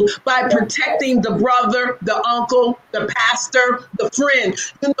child by protecting the brother, the uncle, the pastor, the friend.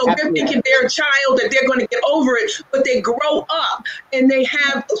 You know, they're thinking they're a child, that they're going to get over it, but they grow up and they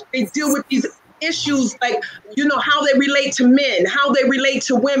deal with these issues, like, you know, how they relate to men, how they relate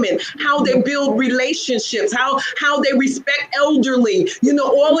to women, how they build relationships, how they respect elderly. You know,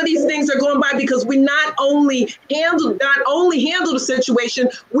 all of these things are going by because we not only handle the situation,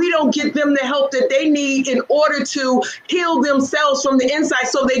 we don't get them the help that they need in order to heal themselves from the inside,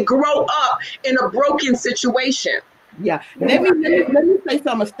 so they grow up in a broken situation. Yeah, let me say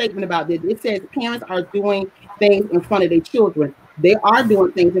a statement about this. It says parents are doing things in front of their children. They are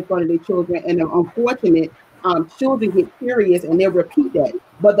doing things in front of their children, and unfortunate, children get curious and they repeat that.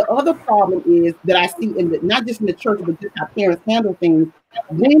 But the other problem is that I see not just in the church, but just how parents handle things.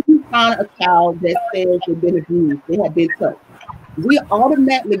 When you find a child that says they've been abused, they have been touched, we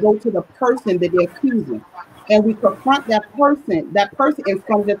automatically go to the person that they're accusing, and we confront that person in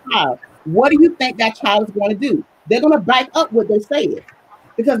front of the child. What do you think that child is going to do? They're going to back up what they said,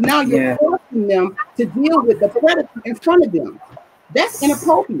 because now you're forcing them to deal with the predator in front of them. That's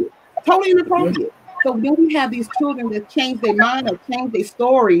inappropriate, totally inappropriate. So then we have these children that change their mind or change their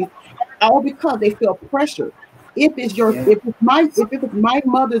stories, all because they feel pressure. If it's my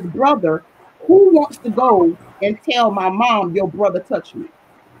mother's brother, who wants to go and tell my mom your brother touched me?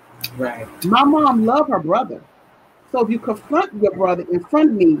 Right. My mom loved her brother. So if you confront your brother in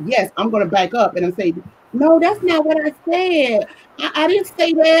front of me, yes, I'm going to back up and say, no, that's not what I said. I didn't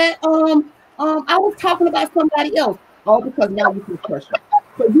say that. I was talking about somebody else. All because now you feel pressure.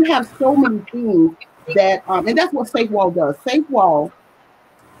 So you have so many things that, and that's what Safe Wall does. Safe Wall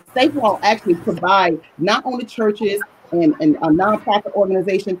actually provides not only churches and a nonprofit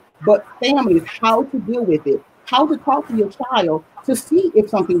organization, but families how to deal with it, how to talk to your child to see if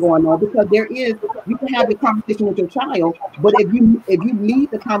something's going on. Because you can have the conversation with your child, but if you lead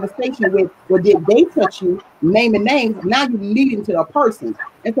the conversation with, well, did they touch you, naming names, now you're leading to a person.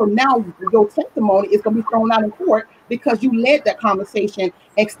 And so now your testimony is going to be thrown out in court because you led that conversation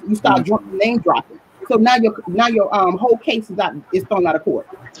and you start name dropping. So now your whole case is thrown out of court.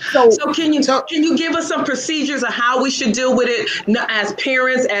 So can you give us some procedures of how we should deal with it as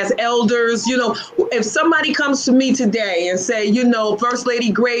parents, as elders? You know, if somebody comes to me today and say, you know, First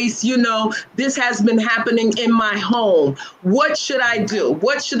Lady Grace, you know, this has been happening in my home, what should I do?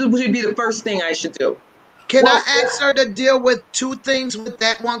 What should be the first thing I should do? Can I ask her to deal with two things with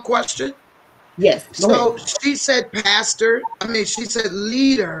that one question? Yes. So she said pastor, she said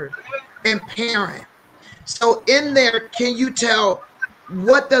leader and parent. So in there, can you tell,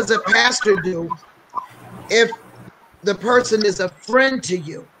 what does a pastor do if the person is a friend to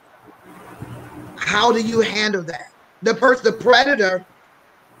you? How do you handle that? The predator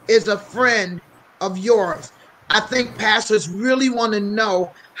is a friend of yours. I think pastors really want to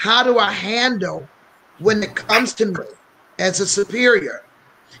know, how do I handle when it comes to me as a superior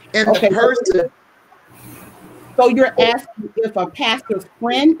and the person? So you're asking if a pastor's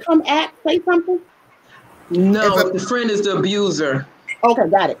friend say something? No, if the friend is the abuser. Okay,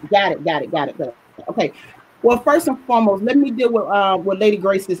 got it. Okay. Well, first and foremost, let me deal with what Lady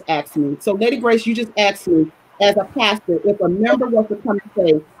Grace just asked me. So, Lady Grace, you just asked me, as a pastor, if a member was to come and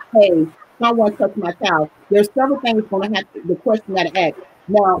say, hey, someone touched my child, there's several things going to have the question that I ask.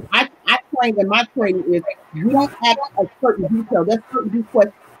 Now, I train, and my training is, you don't ask a certain detail. There's certain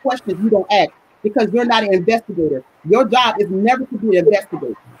questions you don't ask because you're not an investigator. Your job is never to be an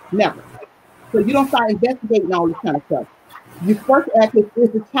investigator. Never. So you don't start investigating all this kind of stuff. You first ask if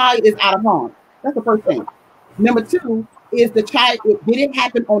the child is out of harm. That's the first thing. Number two is did it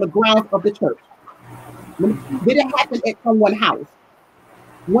happen on the grounds of the church? Did it happen at someone's house?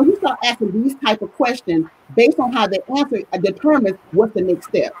 When you start asking these type of questions, based on how they answer, it determines what's the next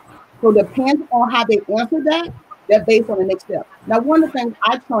step. So depends on how they answer that, that's based on the next step. Now, one of the things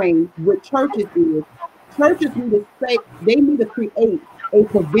I train with churches is churches need to create a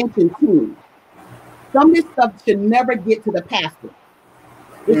prevention team. Some of this stuff should never get to the pastor.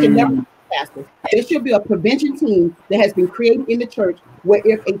 It should never get to the pastor. There should be a prevention team that has been created in the church where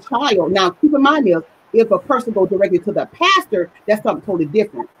if a child, now keep in mind this, if a person goes directly to the pastor, that's something totally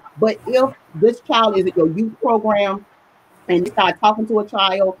different. But if this child is at your youth program and they start talking to a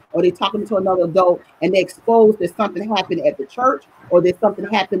child or they're talking to another adult and they're exposed that something happened at the church or that something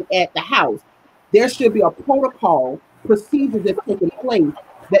happened at the house, there should be a protocol, procedure that's taking place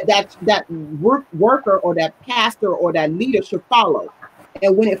that worker or that pastor or that leader should follow.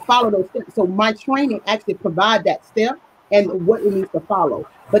 And when it follows those steps, so my training actually provides that step and what it needs to follow.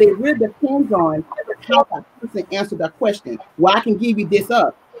 But it really depends on how that person answered that question. Well, I can give you this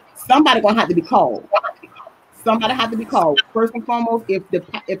up. Somebody gonna have to be called. Somebody have to be called. First and foremost, if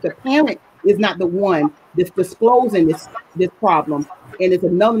the parent is not the one that's disclosing this problem, and it's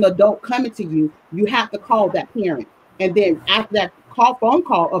another adult coming to you, you have to call that parent. And then after that phone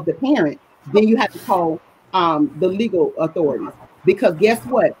call of the parent, then you have to call the legal authorities. Because guess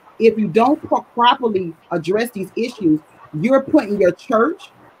what? If you don't properly address these issues, you're putting your church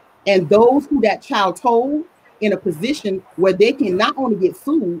and those who that child told in a position where they can not only get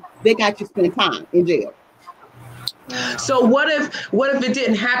sued, they got you spend time in jail. So what if it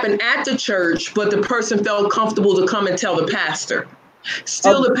didn't happen at the church, but the person felt comfortable to come and tell the pastor?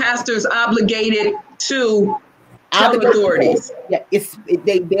 Still, the pastor's obligated to tell authorities. Yeah,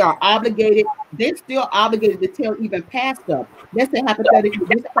 they are obligated. They're still obligated to tell even past stuff. Let's say hypothetically,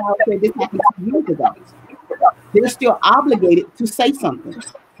 this child said this happened 2 years ago. They're still obligated to say something.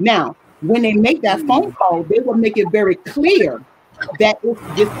 Now, when they make that phone call, they will make it very clear that if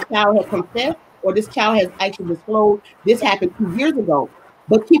this child has confessed or this child has actually disclosed this happened 2 years ago.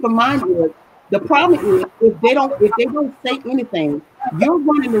 But keep in mind, the problem is if they don't say anything, you're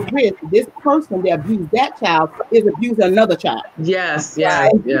running the risk this person that abused that child is abusing another child. Yes, yeah,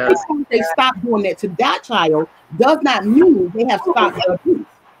 and yes. Because they stop doing that to that child does not mean they have stopped the abuse.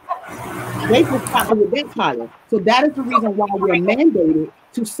 They just stop with that child. So that is the reason why we're mandated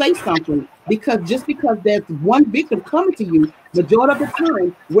to say something, because just because there's one victim coming to you, majority of the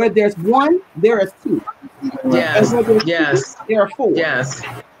time, where there's one, there is two. Yes, yes. Two, there are four. Yes.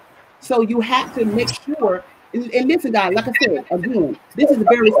 So you have to make sure, and listen, guys, like I said, again, this is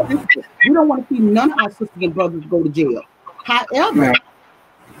very sensitive. We don't want to see none of our sisters and brothers go to jail. However,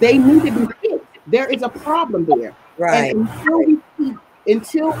 they need to be fixed. There is a problem there. Right. And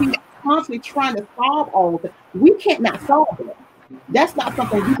until we constantly trying to solve all of it, we can't not solve it. That's not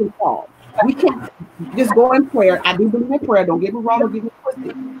something we can solve. We can't just go in prayer. I do believe in prayer. Don't get me wrong. Don't get me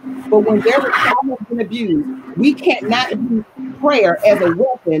twisted. But when there is child has been abused, we can't not use prayer as a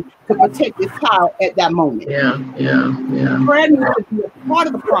weapon to protect this child at that moment. Yeah. Prayer needs to be a part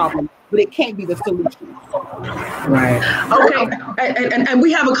of the problem, but it can't be the solution. Right. Okay. And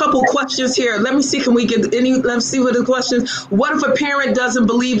we have a couple questions here. Let me see. Can we get any? Let's see what the questions. What if a parent doesn't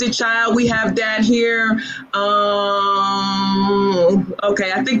believe the child? We have that here.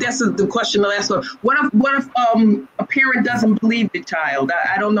 Okay. I think that's the question. The last one. What if a parent doesn't believe the child?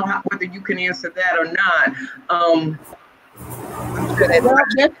 I don't know whether you can answer that or not. Well,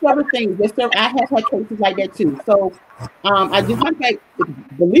 there's several things. I have had cases like that too. So I just had it's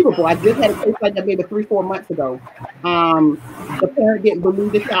believable. I just had a case like that maybe 3-4 months ago. The parent didn't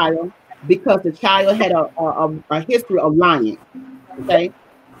believe the child because the child had a history of lying. Okay,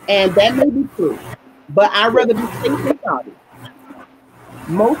 and that may be true, but I'd rather be safe than sorry.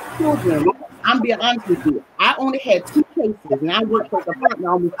 Most children, I'm being honest with you, I only had 2 cases, and I worked for the department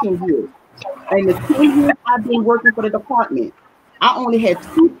almost 10 years. And the 10 years I've been working for the department, I only had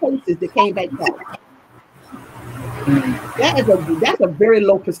 2 cases that came back home. That's a very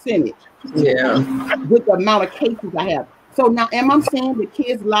low percentage. Yeah. With the amount of cases I have. So now, am I saying that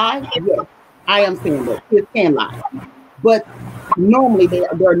kids lie? Yes, I am saying that kids can lie, but normally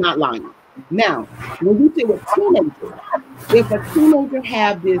they're not lying. Now, when you say with teenagers, if a teenager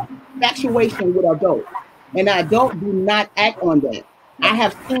have this infatuation with adults, and an adult do not act on that, I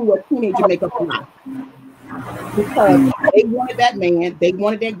have seen where teenagers make up a lie because they wanted that man, they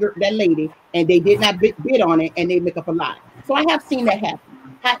wanted that lady, and they did not bid on it, and they make up a lie. So I have seen that happen.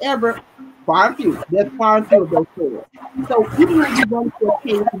 However, there's far and few of those stories. So even when you run into a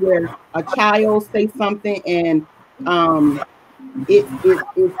case where a child says something and is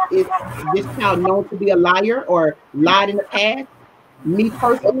this child known to be a liar or lied in the past, me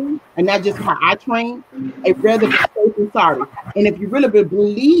personally, and not just how I train, a rather be safe than sorry. And if you really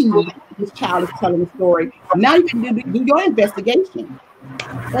believe this child is telling the story, now you can do your investigation.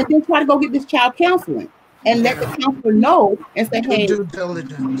 And then try to go get this child counseling and let the counselor know and say, hey, due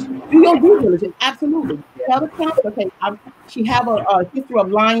diligence. Do your due diligence, absolutely. Tell the counselor, okay, she have a history of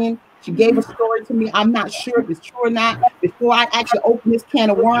lying. She gave a story to me. I'm not sure if it's true or not. Before I actually open this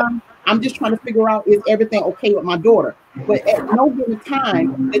can of worms, I'm just trying to figure out, is everything okay with my daughter? But at no given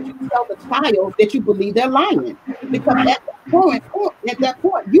time that you tell the child that you believe they're lying. Because at that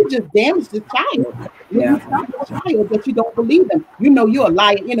point, you just damage the child. When you tell the child that you don't believe them, you know you're a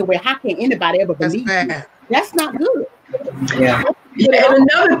liar anyway. How can anybody ever believe you? That's not good. Yeah.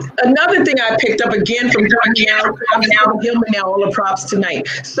 And another thing I picked up again from Danielle, I'm now Hillman now, all the props tonight.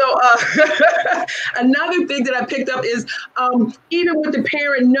 So another thing that I picked up is even with the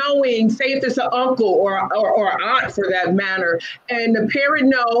parent knowing, say if it's an uncle or aunt for that matter, and the parent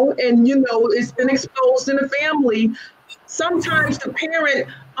know, and you know it's been exposed in the family, sometimes the parent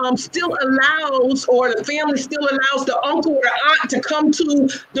still allows, or the family still allows the uncle or aunt to come to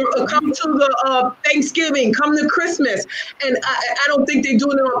the Thanksgiving, come to Christmas, and I don't think they're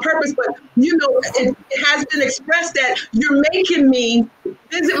doing it on purpose, but you know it has been expressed that you're making me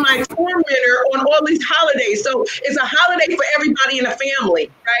visit my tormentor on all these holidays. So it's a holiday for everybody in the family,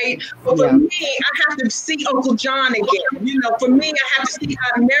 right? But for me, I have to see Uncle John again. You know, for me, I have to see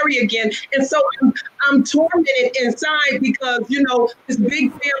Aunt Mary again. And so I'm tormented inside because, you know, this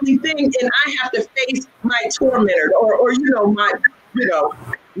big family thing, and I have to face my tormentor or you know, my, you know.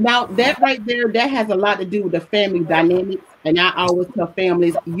 Now that right there, that has a lot to do with the family dynamics. And I always tell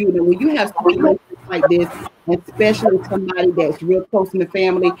families, you know, when you have situations like this, especially somebody that's real close in the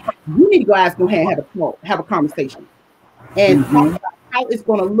family, you need to go ask them and have a conversation. And talk about how it's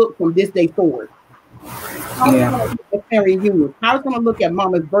going to look from this day forward. How it's going to look at family reunions, how it's going to look at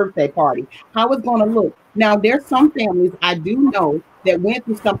mama's birthday party, how it's going to look. Now, there's some families I do know that went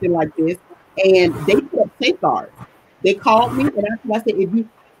through something like this, and they put up safeguards. They called me, and I said,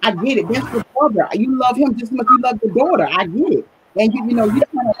 I get it. That's your brother. You love him just as much as you love your daughter. I get it. And you know,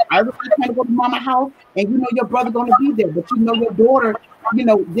 everybody's trying to go to mama's house, and you know your brother going to be there, but you know your daughter, you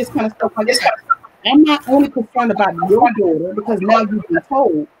know, this kind of stuff like this. I'm not only concerned about your daughter because now you've been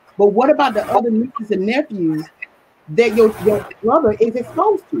told, but what about the other nieces and nephews that your brother is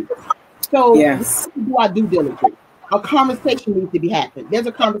exposed to? So do our due diligence. A conversation needs to be happening. There's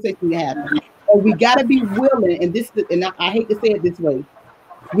a conversation to happen, and we got to be willing. And I hate to say it this way.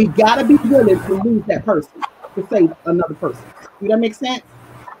 We got to be willing to lose that person to save another person. Do that make sense?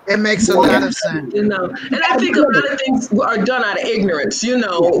 It makes a lot of sense. You know, and I think a lot of things are done out of ignorance. You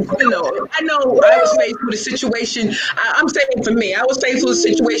know, I know I was faced with a situation. I'm saying for me, I was faced with a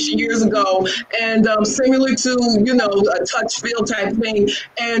situation years ago, and similar to, you know, a touch feel type thing,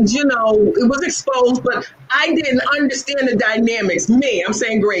 and you know, it was exposed, but I didn't understand the dynamics. I'm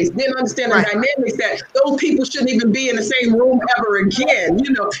saying Grace, didn't understand the dynamics that those people shouldn't even be in the same room ever again,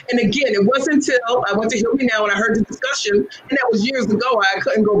 you know. And again, it wasn't until I went to Heal Me Now and I heard the discussion, and that was years ago. I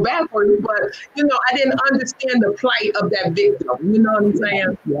couldn't go backwards, but you know, I didn't understand the plight of that victim. You know what I'm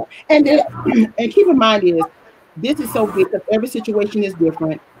saying? Yeah. And keep in mind is this is so big because every situation is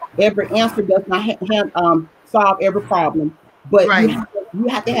different. Every answer does not solve every problem, but you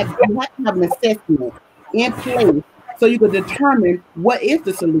have to have an assessment in place so you can determine what is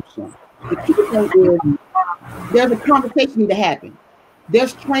the solution. The key thing is there's a conversation need to happen.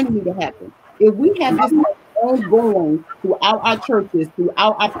 There's training need to happen. If we have this ongoing throughout our churches,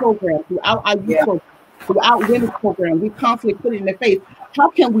 throughout our programs, throughout our youth programs, throughout women's programs, we constantly put it in their face.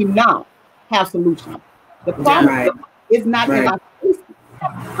 How can we not have solutions? The problem is not in our face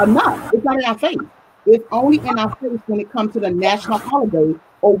enough. It's not in our face. It's only in our face when it comes to the national holiday,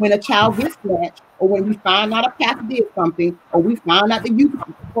 or when a child gets snatched, or when we find out a pastor did something, or we find out the youth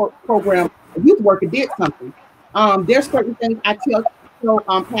program, a youth worker did something. There's certain things I tell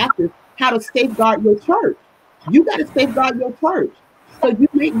pastors how to safeguard your church. You got to safeguard your church. So you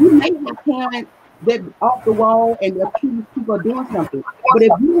may have parents that off the wall and the people are doing something. But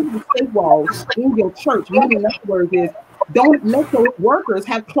if you have safe walls in your church, meaning in other words is don't let those workers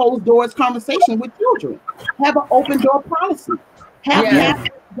have closed doors conversation with children. Have an open door policy. Have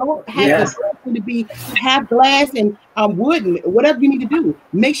glass and wooden, whatever you need to do.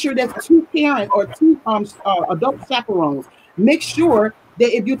 Make sure there's two parents or two adult chaperones. Make sure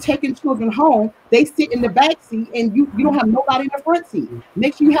that if you're taking children home, they sit in the back seat and you don't have nobody in the front seat.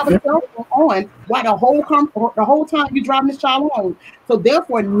 Make sure you have a cell phone on while the whole time you're driving this child home. So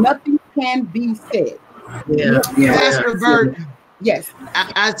therefore, nothing can be said. Pastor Burton. Yes.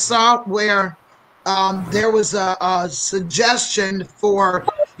 I saw where there was a suggestion for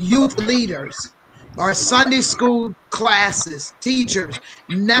youth leaders or Sunday school classes, teachers,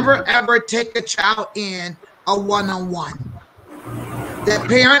 never ever take a child in a one-on-one. That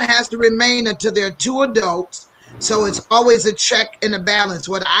parent has to remain until they're 2 adults. So it's always a check and a balance.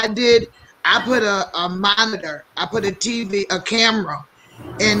 What I did, I put a monitor, I put a TV, a camera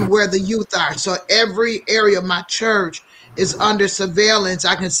in where the youth are. So every area of my church is under surveillance.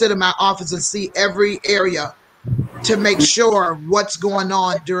 I can sit in my office and see every area to make sure what's going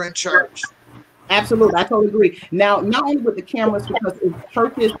on during church. Absolutely, I totally agree. Now, not only with the cameras, because if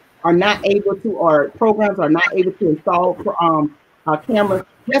churches are not able to, or programs are not able to install cameras,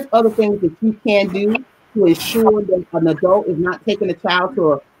 there's other things that you can do to ensure that an adult is not taking a child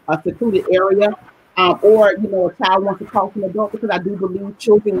to a secluded area, or a child wants to talk to an adult, because I do believe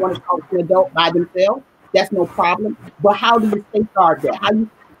children want to talk to an adult by themselves. That's no problem. But how do you safeguard that?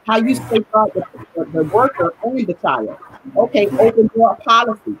 How you safeguard the worker and the child? Okay, open door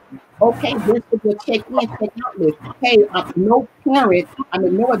policy. Okay, this is the check-in, check-out list. Hey, no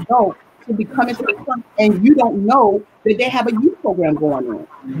adult should be coming to the front, and you don't know that they have a youth program going on.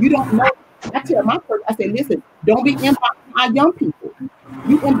 You don't know. I tell my church, I say, listen, don't be inboxing our young people.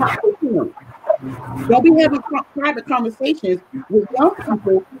 You inbox them. Don't be having private conversations with young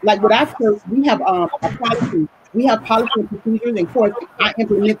people. Like with our church, we have a policy. We have policy and procedures, and of course, I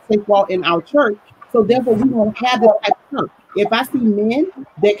implement SafeWalk in our church. So therefore, we won't have this type of stuff. If I see men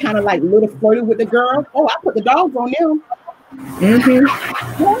that kind of like little flirty with the girl, I put the dogs on them.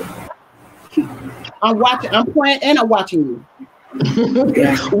 I'm watching, I'm praying, and I'm watching you.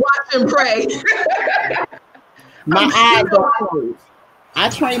 Watch and pray. My eyes are closed. I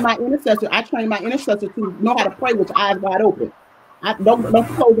train my intercessor to know how to pray with your eyes wide open. I don't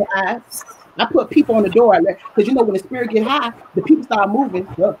close your eyes. I put people on the door, because when the spirit get high, the people start moving.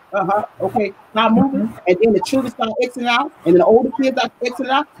 Okay, start moving, and then the children start exiting out, and then the older kids start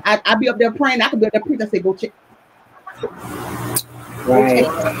exiting out. I be up there praying. I can be up there preaching. I say, go check. Right.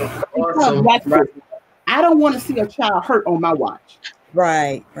 Awesome. I don't want to see a child hurt on my watch.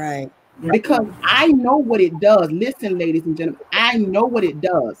 Right. Because I know what it does. Listen, ladies and gentlemen, I know what it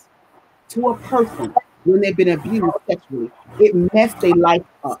does to a person when they've been abused sexually. It messed their life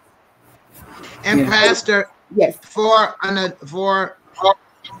up. And Pastor, yes, for a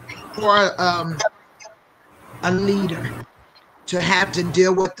leader to have to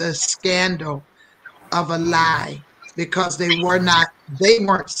deal with the scandal of a lie because they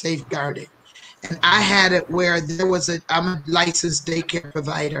weren't safeguarded. And I had it where I'm a licensed daycare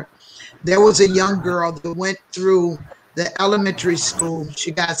provider. There was a young girl that went through the elementary school. She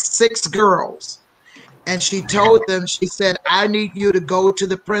got 6 girls. And she told them, she said, I need you to go to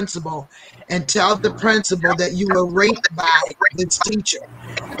the principal and tell the principal that you were raped by this teacher.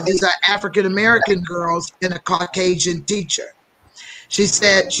 These are African-American girls and a Caucasian teacher. She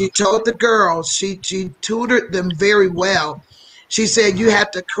said, she told the girls, she tutored them very well. She said, you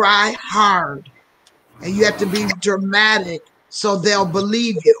have to cry hard and you have to be dramatic so they'll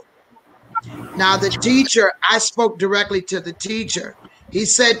believe you. Now the teacher, I spoke directly to the teacher. He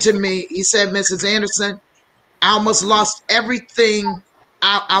said to me, Mrs. Anderson, I almost lost everything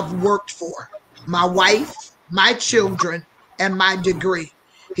I've worked for. My wife, my children, and my degree.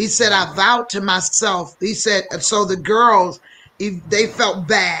 He said, I vowed to myself. He said, so the girls, they felt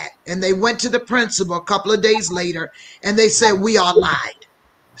bad. And they went to the principal a couple of days later, and they said, we all lied.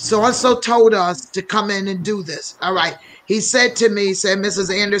 So-and-so told us to come in and do this. All right. He said to me,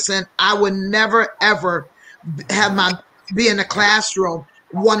 Mrs. Anderson, I would never, ever be in a classroom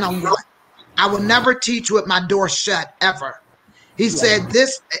one-on-one. I will never teach with my door shut, ever. He said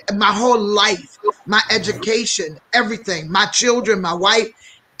this, my whole life, my education, everything, my children, my wife,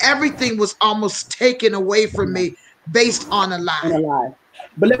 everything was almost taken away from me based on a lie.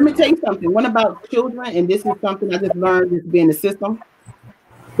 But let me tell you something. What about children? And this is something I just learned just being in the system.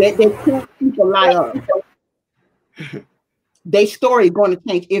 That they can't keep a lie up. Their story is going to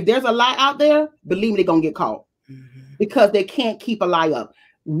change. If there's a lie out there, believe me, they're going to get caught. Because they can't keep a lie up.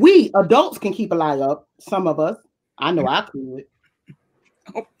 We adults can keep a lie up. Some of us. I know I could.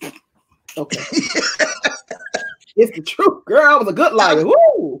 Okay. It's the truth, girl. I was a good liar.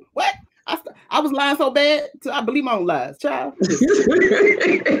 Woo! What? I was lying so bad. I believe my own lies, child.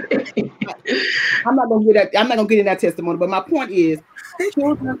 I'm not gonna get in that testimony. But my point is,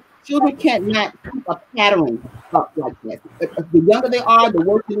 children cannot keep a pattern up like that. The younger they are, the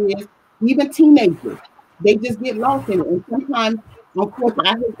worse it is. Even teenagers. They just get lost in it. And sometimes,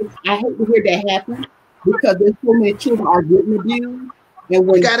 unfortunately, I hate to hear that happen because there's so many children are getting abused. And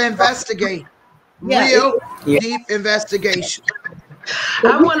when you got to investigate. Real deep investigation.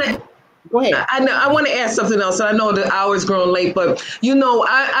 I want to Go ahead. I want to add something else. I know the hour is growing late, but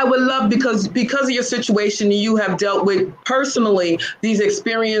I would love, because of your situation, you have dealt with personally these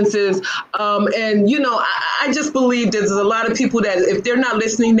experiences, and I just believe there's a lot of people that if they're not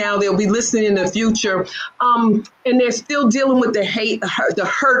listening now, they'll be listening in the future, and they're still dealing with the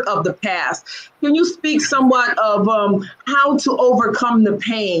hurt of the past. Can you speak somewhat of how to overcome the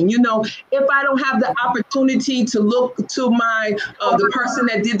pain? If I don't have the opportunity to look to the person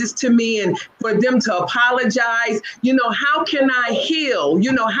that did this to me and for them to apologize, how can I heal?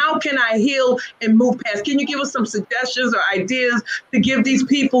 How can I heal and move past? Can you give us some suggestions or ideas to give these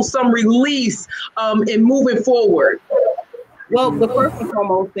people some release in moving forward? Well, the first and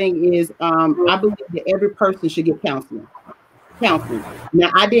foremost thing is I believe that every person should get counseling. Now,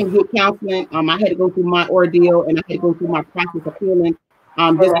 I didn't get counseling. I had to go through my ordeal, and I had to go through my process of healing.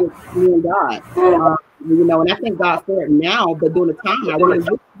 Just with me and God, and I thank God for it now. But during the time, I really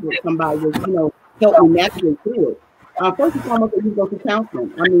wish somebody would, help me navigate through it. First and foremost, you go through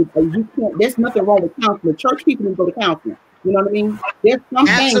counseling. I mean, you can't. There's nothing wrong with counseling. Church people need to go to counseling. You know what I mean? There's some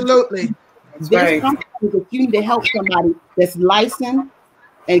Absolutely. There's some things that you need to help somebody that's licensed.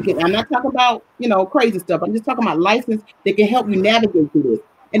 And I'm not talking about, crazy stuff. I'm just talking about license that can help you navigate through this.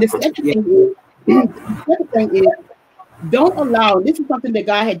 And the second thing is, don't allow, this is something that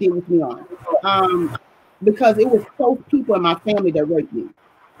God had did with me on, because it was close people in my family that raped me.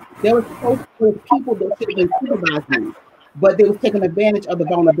 There was close people that should have been supervising me, but they was taking advantage of the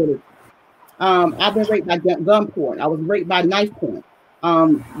vulnerability. I've been raped by gunpoint. I was raped by knife point.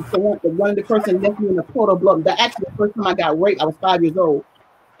 So one of the person left me in a puddle of blood. Actually, the first time I got raped, I was 5 years old.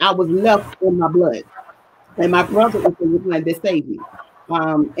 I was left in my blood, and my brother was the one that saved me.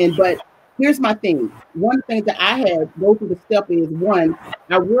 But here's my thing. One of the things that I had go through the step is, one,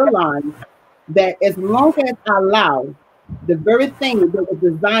 I realized that as long as I allow the very thing that was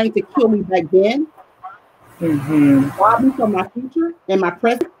designed to kill me back then, rob me from my future and my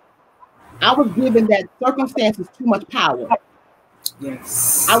present, I was giving that circumstances too much power.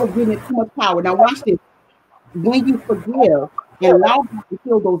 Yes. I was giving it too much power. Now watch this. When you forgive and allow God to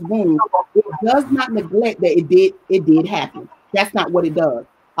heal those wounds, it does not neglect that it did happen. That's not what it does.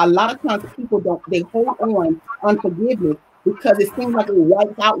 A lot of times people they hold on unforgiveness because it seems like it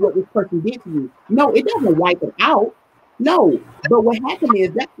wipes out what this person did to you. No, it doesn't wipe it out. No, but what happened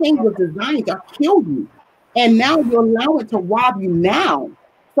is that thing was designed to kill you. And now you're allowing it to rob you now.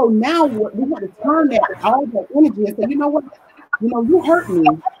 So now we have to turn all that energy and say, you know what? You hurt me.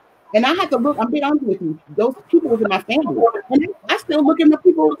 And I had to look, I'm being honest with you, those people was in my family. And I still look at the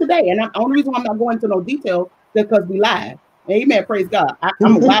people today. And the only reason I'm not going into no detail is because we lied. Amen. Praise God.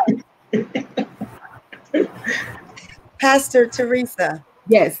 I'm a liar. Pastor Teresa.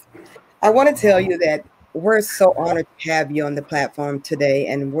 Yes. I want to tell you that we're so honored to have you on the platform today.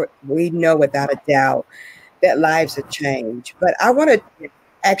 And we know without a doubt that lives have changed. But I want to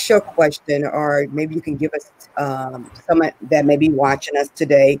ask you a question, or maybe you can give us someone that may be watching us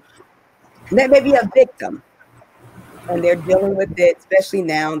today that may be a victim and they're dealing with it, especially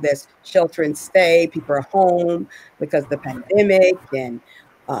now there's shelter and stay. People are home because of the pandemic, and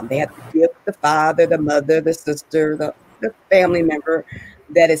they have to deal with the father, the mother, the sister, the family member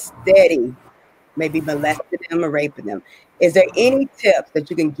that is steady, maybe molesting them or raping them. Is there any tips that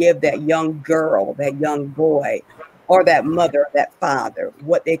you can give that young girl, that young boy, or that mother, that father,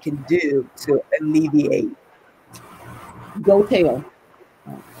 what they can do to alleviate? Go tell.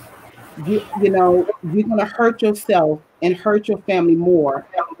 You're going to hurt yourself and hurt your family more.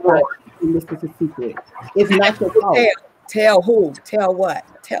 This is a secret. It's not your fault. Tell who? Tell what?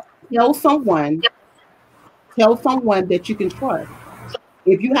 Tell someone that you can trust.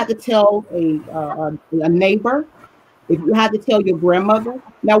 If you have to tell a neighbor, if you have to tell your grandmother.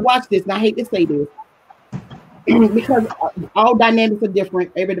 Now watch this. And I hate to say this, because all dynamics are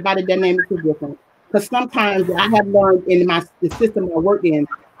different. Everybody's dynamics are different. Because sometimes I have learned in the system I work in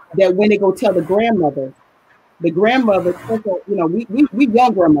that when they go tell the grandmother, we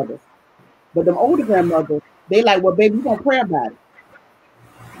young grandmothers, but the older grandmothers, they like, well, baby, you gonna pray about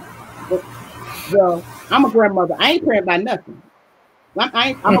it. Well, I'm a grandmother. I ain't praying about nothing. I'm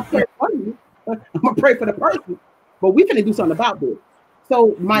gonna pray for you. I'm gonna pray for the person, but we finna do something about this.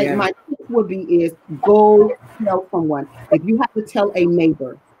 So my tip would be is go tell someone. If you have to tell a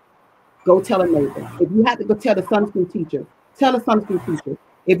neighbor, go tell a neighbor. If you have to go tell the Sunday school teacher, tell the Sunday school teacher.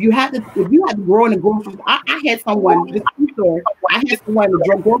 If you had to grow in the grocery store, I had someone in the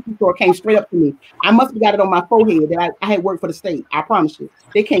grocery store came straight up to me. I must have got it on my forehead that I had worked for the state. I promise you.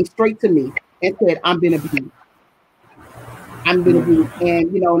 They came straight to me and said, I'm being abused. And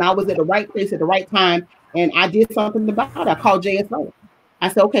and I was at the right place at the right time, and I did something about it. I called JSO. I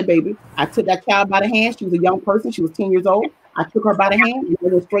said, okay, baby. I took that child by the hand. She was a young person. She was 10 years old. I took her by the hand and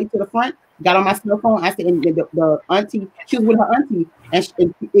went straight to the front, got on my cell phone. I said, and the auntie, she was with her auntie,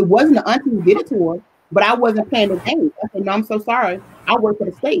 and it wasn't the auntie who did it to her, but I wasn't playing the game. I said, no, I'm so sorry. I work for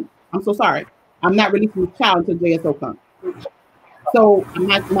the state. I'm so sorry. I'm not releasing the child until JSO comes. So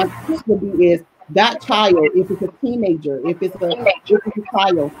my tip would be is that child, if it's a teenager, if it's a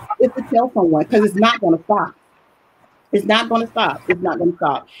child, is to tell someone, because it's not going to stop. It's not going to stop. It's not going to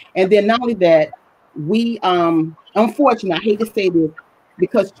stop. And then not only that, we, unfortunately, I hate to say this,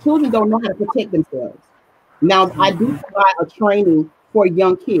 because children don't know how to protect themselves. Now, I do provide a training for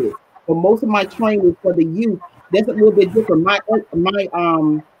young kids, but most of my training for the youth, that's a little bit different.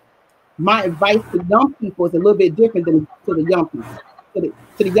 My advice to young people is a little bit different than to the young people, to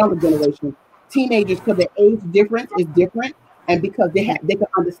the younger generation. Teenagers, because the age difference is different, and because they can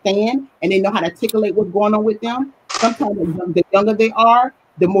understand and they know how to articulate what's going on with them. Sometimes the younger they are,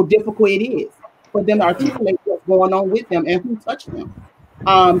 the more difficult it is for them to articulate what's going on with them and who touched them.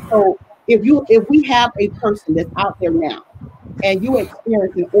 So if we have a person that's out there now and you're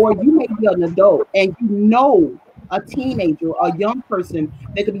experiencing, or you may be an adult and you know a teenager or a young person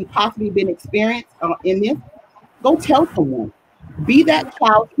that could be possibly been experienced in this, go tell someone. Be that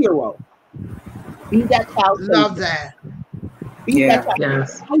child's hero. Be that child's Love savior. that. Be that child.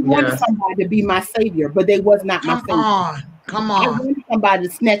 Yes. I wanted somebody to be my savior, but they was not my savior. Come I on. wanted somebody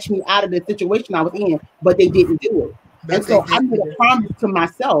to snatch me out of the situation I was in, but they didn't do it. And so I made a promise to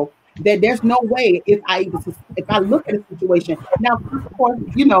myself that there's no way if I look at a situation. Now, of course,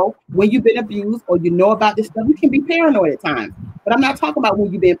 you know, when you've been abused or you know about this stuff, you can be paranoid at times. But I'm not talking about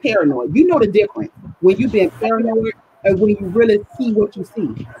when you've been paranoid. You know the difference when you've been paranoid and when you really see what you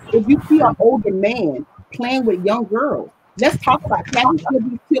see. If you see an older man playing with young girls, let's talk about, can I just give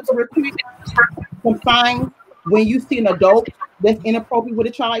these tips real quick? Some signs when you see an adult that's inappropriate with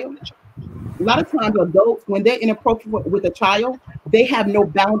a child. A lot of times adults, when they're inappropriate with a child, they have no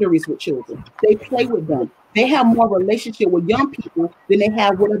boundaries with children. They play with them. They have more relationship with young people than they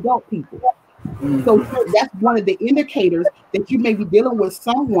have with adult people. So that's one of the indicators that you may be dealing with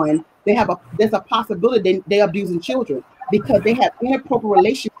someone there's a possibility they're abusing children, because they have inappropriate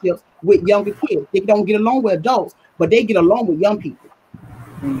relationships with younger kids. They don't get along with adults, but they get along with young people.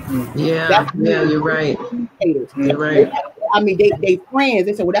 Yeah, you're right. You're right. I mean, they friends.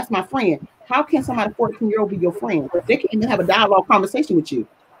 They say, well, that's my friend. How can somebody 14-year-old be your friend? They can't even have a dialogue conversation with you.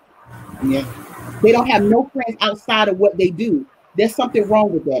 Yeah. They don't have no friends outside of what they do. There's something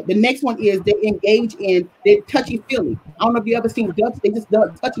wrong with that. The next one is they engage in their touchy-feely. I don't know if you ever seen Dutch. They just do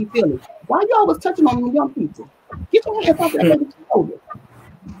touchy-feely. Why are you always touching on the young people? Get your hands off that shoulder.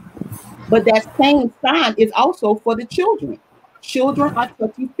 But that same sign is also for the children. Children are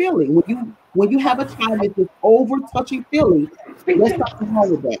touchy-feely. When you have a child that's just over touchy-feely, there's something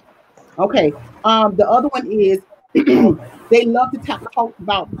wrong with that. Okay. The other one is they love to talk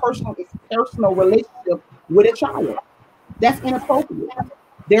about personal relationship with a child. That's inappropriate.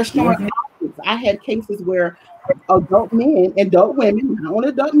 They're showing options. I had cases where adult men, adult women, not only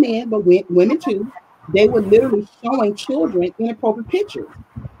adult men, but women too, they were literally showing children inappropriate pictures.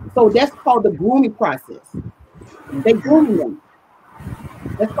 So that's called the grooming process. They grooming them.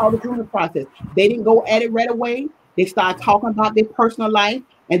 That's called the grooming process. They didn't go at it right away. They started talking about their personal life,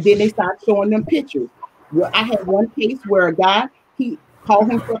 and then they started showing them pictures. Well, I had one case where a guy, he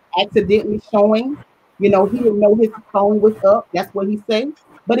called himself accidentally showing, he didn't know his phone was up. That's what he said.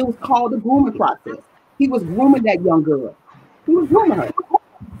 But it was called the grooming process. He was grooming that young girl. He was grooming her.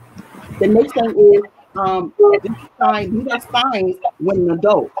 The next thing is, these are signs when an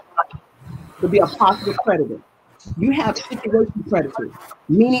adult to be a positive predator. You have situation predators,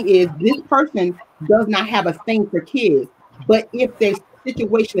 meaning is this person does not have a thing for kids, but if their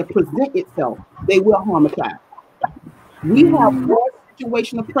situation presents itself, they will harm a child. We have more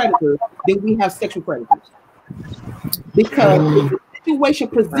situational predators than we have sexual predators, because if the situation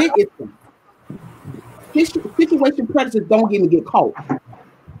presents itself, situation predators don't even get caught.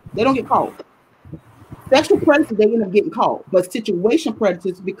 They don't get caught. Sexual predators, they end up getting caught, but situation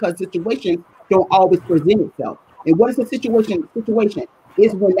predators, because situations don't always present itself. And what is the situation? Situation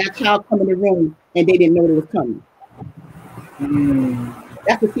is when that child come in the room and they didn't know it was coming.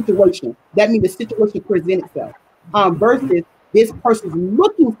 That's the situation. That means the situation presents itself. Versus this person's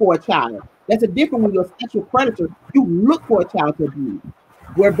looking for a child. That's a different when you're a sexual predator. You look for a child to abuse.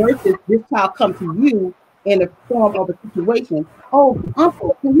 Where versus this child comes to you in the form of a situation. Oh,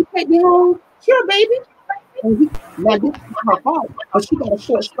 uncle, can you take me home? Sure, baby. And now this is not her fault, but she got a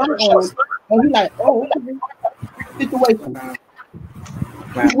short skirt on, and he's like, oh, okay. Situation.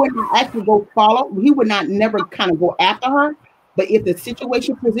 He would not actually go follow. He would not never kind of go after her, But if the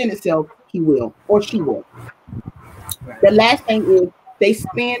situation presents itself, he will or she will. The last thing is they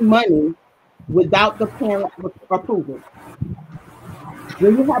spend money without the parent approval.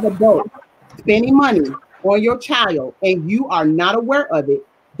 When you have adults spending money on your child and you are not aware of it,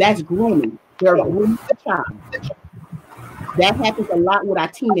 that's grooming. They're grooming the child. That happens a lot with our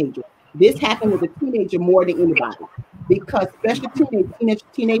teenagers. This happens with a teenager more than anybody, because especially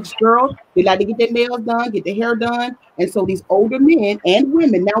teenage girls, they like to get their nails done, get their hair done, and so these older men and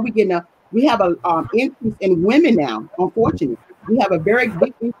women, now we have a increase in women now. Unfortunately, we have a very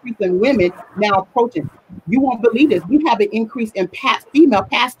big increase in women now approaching. You won't believe this. We have an increase in female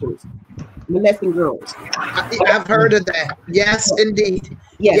pastors molesting girls. I've heard of that. Yes, indeed.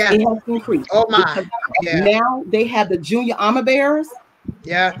 Yes, it has increased. Oh my! Yeah. Now they have the junior armor bearers.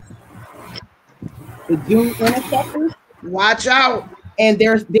 Yeah. The junior intercessors. Watch out! And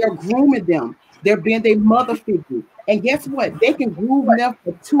they're grooming them. They're being their mother figure. And guess what? They can groom them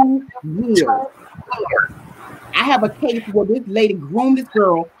for 2 years. I have a case where this lady groomed this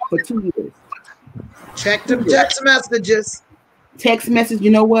girl for 2 years. Check them text messages. Text message, you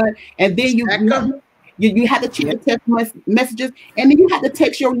know what? And then you have to check the text messages, and then you have to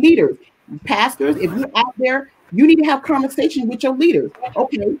text your leaders. Pastors, if you're out there, you need to have conversations with your leaders.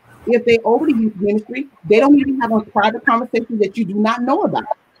 Okay, if they're over the youth ministry, they don't need to have a private conversation that you do not know about.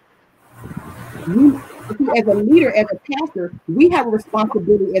 As a leader, as a pastor, we have a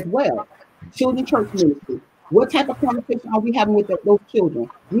responsibility as well. Children church ministry. What type of conversation are we having with those children?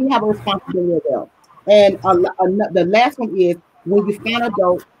 We have a responsibility as well. And the last one is when you find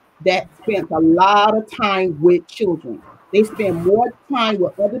adults that spend a lot of time with children. They spend more time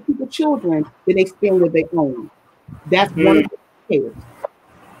with other people's children than they spend with their own. That's one of the indicators.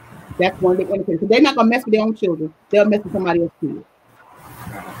 That's one of the indicators. So they're not going to mess with their own children. They'll mess with somebody else's kids.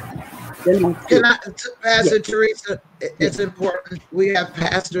 Pastor Teresa, it's important. We have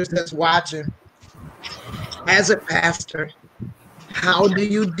pastors that's watching. As a pastor, how do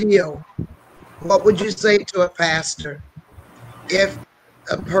you deal? What would you say to a pastor if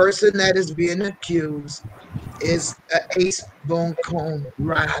a person that is being accused is an ace bone cone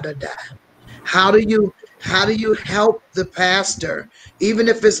ride or die? How do you help the pastor, even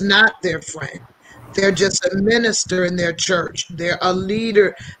if it's not their friend? They're just a minister in their church. They're a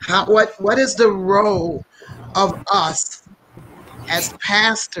leader. What is the role of us as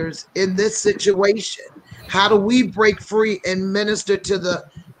pastors in this situation? How do we break free and minister to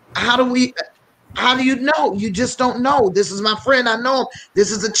how do you know? You just don't know. This is my friend. I know him.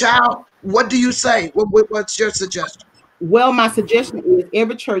 This is a child. What do you say? What's your suggestion? Well, my suggestion is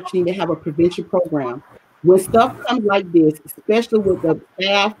every church needs to have a prevention program. When stuff comes like this, especially with the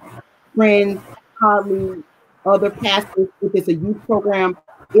staff, friends, colleagues, other pastors, if it's a youth program,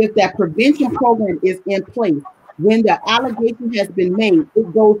 if that prevention program is in place, when the allegation has been made,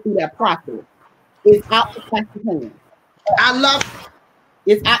 it goes through that process. It's out the pastor's hand. I love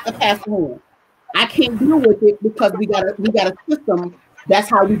it. It's out the pastor's hand. I can't deal with it because we got a system. That's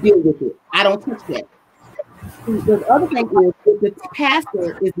how we deal with it. I don't touch that. The other thing is, if the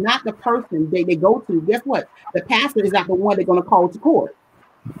pastor is not the person they go to, guess what? The pastor is not the one they're going to call to court.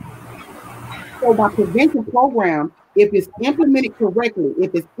 So my prevention program, if it's implemented correctly,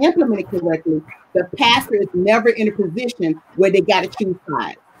 the pastor is never in a position where they got to choose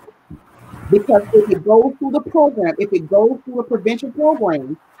sides. Because if it goes through the program, if it goes through a prevention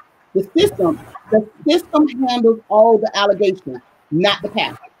program, the system handles all the allegations, not the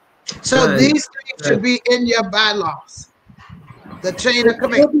pastor. So these things should be in your bylaws. The chain of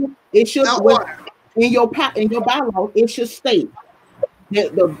command. It should in your bylaws. It should state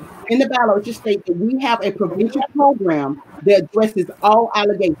in the bylaws. It should state that we have a prevention program that addresses all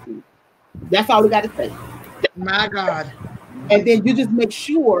allegations. That's all we got to say. My God. And then you just make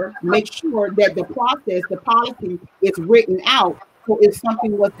sure that the process, the policy is written out. So if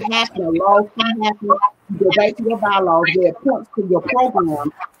something was to happen, a law can happen, you go back to your bylaws where it points to your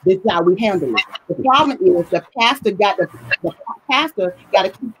program. This is how we handle it. The problem is the pastor got to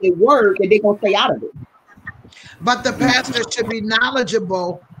keep their word that they're gonna stay out of it. But the pastor should be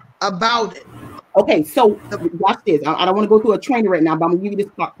knowledgeable about it. Okay, so watch this. I don't want to go through a training right now, but I'm gonna give you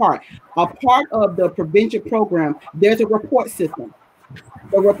this part. A part of the prevention program, there's a report system.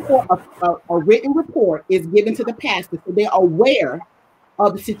 The report, a written report, is given to the pastor, so they're aware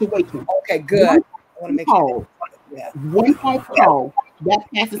of the situation. Okay, good. One phone call. That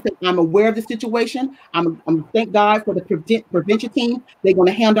pastor said, "I'm aware of the situation. I'm thank God for the prevention team. They're going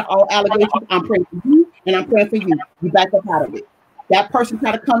to handle all allegations. I'm praying for you, and I'm praying for you. You back up out of it." That person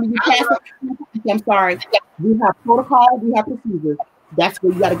try to come to you, pastor. I'm sorry. We have protocol. We have procedures. That's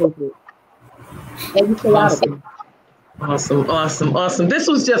what you got to go through. And you stay out of it. Awesome, awesome, awesome. This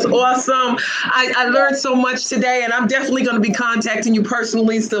was just awesome. I learned so much today, and I'm definitely going to be contacting you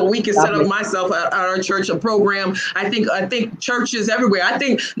personally so we can set up myself at our church a program. I think churches everywhere. I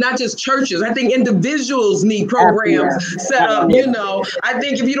think not just churches. I think individuals need programs set up. You know, I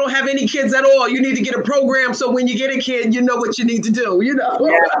think if you don't have any kids at all, you need to get a program so when you get a kid, you know what you need to do. You know,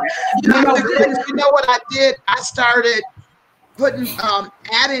 you know what I did? I started putting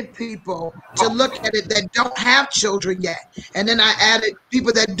adding people to look at it that don't have children yet, and then I added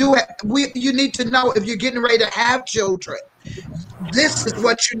people that do have. You need to know if you're getting ready to have children, this is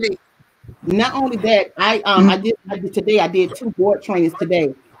what you need. Not only that, I did today. I did 2 board trainings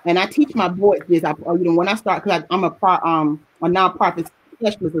today, and I teach my boards this. When I start, because I'm a nonprofit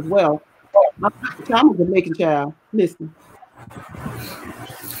specialist as well. I'm a Jamaican child. Listen.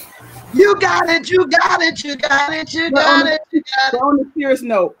 You got it, you got it, you got it, you got it, you got it. On a serious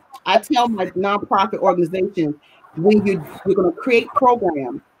note, I tell my nonprofit organizations, when you're going to create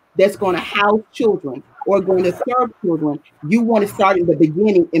programs that's going to house children or going to serve children, you want to start in the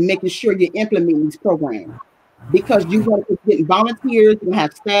beginning and making sure you're implementing these programs. Because you're going to get volunteers, you're going to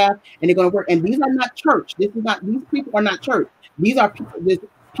have staff, and they're going to work. And these are not church. These people are not church. These are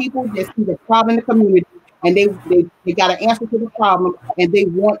people that see the problem in the community, and they got an answer to the problem, and they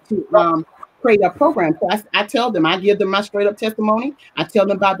want to create a program. So I tell them, I give them my straight up testimony. I tell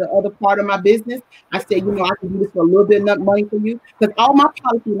them about the other part of my business. I say, you know, I can do this for a little bit of money for you. Because all my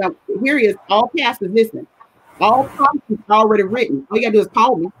policies, now here is all pastors, listen, all policies are already written. All you gotta do is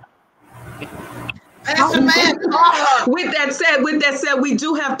call me. With that said, we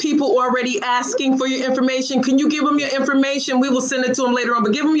do have people already asking for your information. Can you give them your information? We will send it to them later on,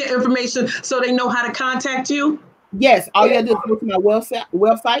 but give them your information so they know how to contact you. Yes, all you gotta do is go to my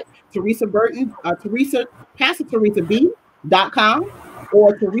website, Teresa Burton, PastorTeresaB.com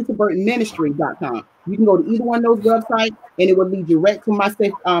or TeresaBurtonMinistry.com. You can go to either one of those websites, and it will lead you right to my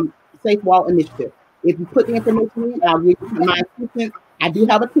Safe Wall initiative. If you put the information in, I'll give you my assistance. I do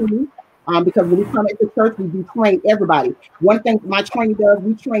have a team. Because when we come into church, we do train everybody. One thing my training does,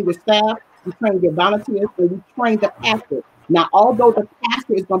 we train the staff, we train the volunteers, and we train the pastor. Now, although the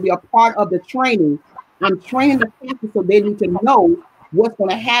pastor is going to be a part of the training, I'm training the pastor so they need to know what's going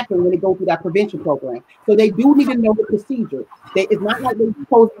to happen when they go through that prevention program. So they do need to know the procedure. It's not like they're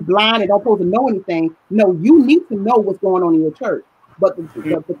supposed to be blind and don't supposed to know anything. No, you need to know what's going on in your church. But the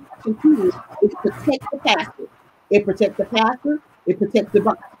protection is protect the pastor. It protects the pastor. It protects the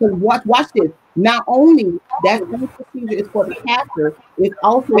because watch this. Not only that procedure is for the pastor, it's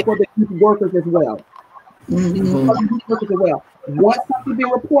also for the youth workers as well. Once something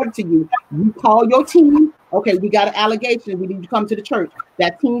been reported to you, you call your team. Okay, we got an allegation. We need to come to the church.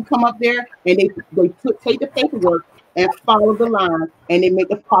 That team come up there and they take the paperwork and follow the line, and they make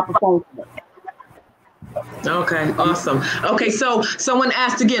the proper phone call. Okay, awesome. Okay, so someone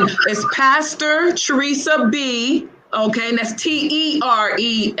asked again, is Pastor Teresa B? Okay, and that's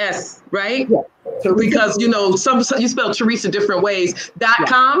TERES, right? Yeah. Because you know you spell Teresa different ways.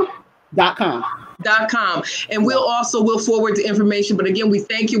 .com. And we'll forward the information. But again, we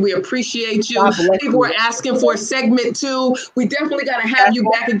thank you. We appreciate you. People are asking for a segment 2. We definitely got to have you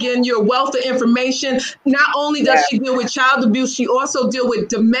back again. You're a wealth of information. Not only does she deal with child abuse, she also deals with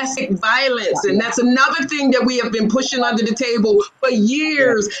domestic violence. And that's another thing that we have been pushing under the table for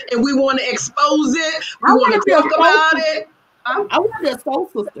years. And we want to expose it. We want to talk about it. I want to be a soul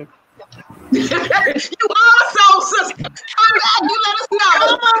sister. You are a soul sister. Come back, you let us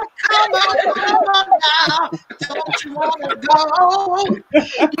know. Come on now. Don't you want to go?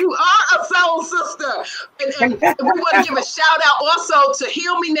 You are a soul sister. And we want to give a shout out also to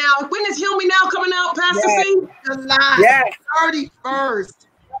Heal Me Now. When is Heal Me Now coming out, Pastor C? July 31st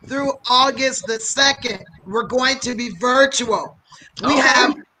through August the 2nd. We're going to be virtual. We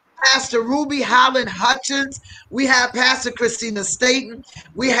have Pastor Ruby Holland Hutchins. We have Pastor Christina Staten.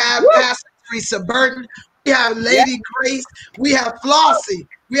 We have Pastor Teresa Burton. We have Lady Grace. We have Flossie.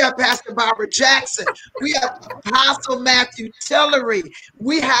 We have Pastor Barbara Jackson. We have Apostle Matthew Tillery.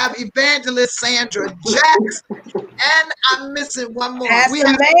 We have Evangelist Sandra Jackson. And I'm missing one more.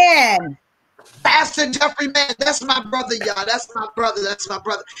 Pastor Mann. Pastor Jeffrey Mann, that's my brother, y'all. That's my brother.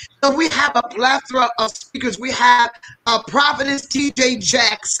 So we have a plethora of speakers. We have Prophetess TJ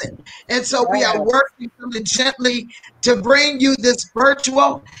Jackson. And so we are working diligently to bring you this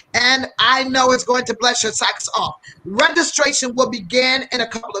virtual, and I know it's going to bless your socks off. Registration will begin in a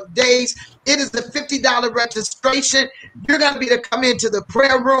couple of days. It is the $50 registration. You're going to be to come into the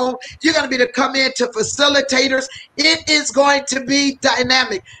prayer room. You're going to be to come into facilitators. It is going to be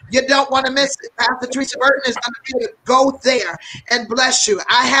dynamic. You don't want to miss it. Pastor Teresa Burton is going to be able to go there and bless you.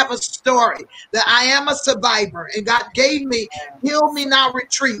 I have a story that I am a survivor, and God gave me Heal Me Now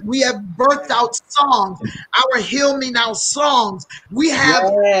retreat. We have birthed out songs, our Heal Me Now songs. We have,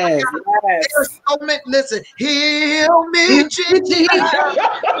 there's so many, listen, heal me, Jesus.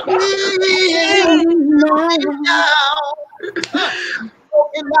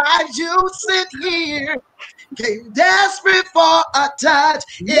 As you sit here, came desperate for a touch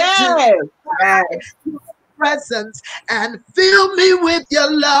into your presence and fill me with your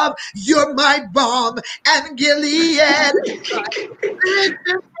love. You're my balm and Gilead.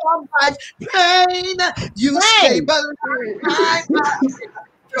 From my pain, you stabilize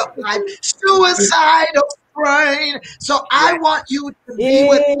my suicidal brain. So I want you to be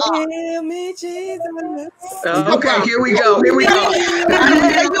with us. Heal me, Jesus. Okay, here we go. Here we go.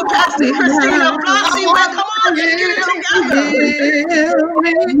 I hear you, Pastor Christina. Flossie, well, come on, let's get it together.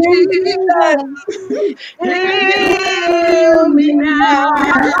 Heal me now.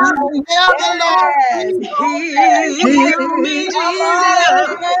 Tell the Lord. Heal me, Jesus.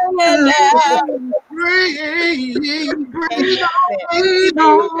 Breathe, breathe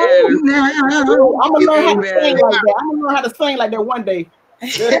now. I'm gonna learn how to sing like that. I'm gonna learn how to sing like that one day.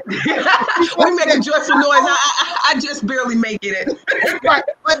 We make a joyful noise. I just barely making it. Right.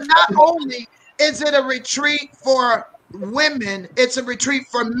 But not only is it a retreat for women, it's a retreat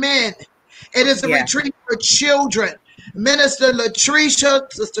for men. It is a retreat for children. Minister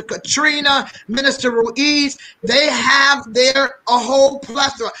Latricia, Sister Katrina, Minister Ruiz, they have a whole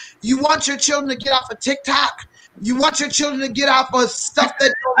plethora. You want your children to get off of TikTok? You want your children to get off of stuff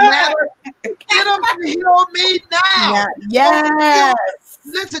that don't matter? Get them to heal me now. Yes.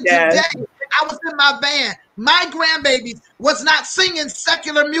 Listen, today I was in my van. My grandbabies was not singing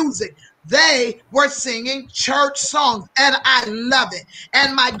secular music. They were singing church songs, and I love it.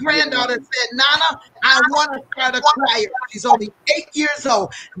 And my granddaughter said, Nana, I want to start a choir. She's only 8 years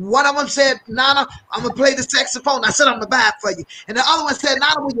old. One of them said, Nana, I'm going to play the saxophone. I said, I'm going to buy it for you. And the other one said,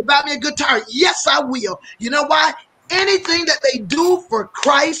 Nana, will you buy me a guitar? Yes, I will. You know why? Anything that they do for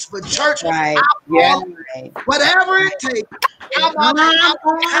Christ, for church, whatever it takes.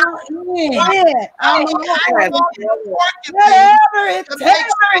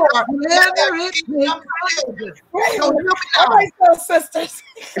 Sisters.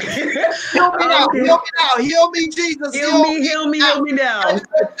 Heal me now. Heal me, Jesus. Heal me now.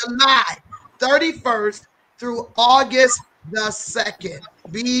 July 31st through August the 2nd.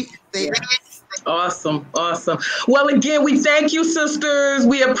 Be there. Awesome. Well, again, we thank you, sisters.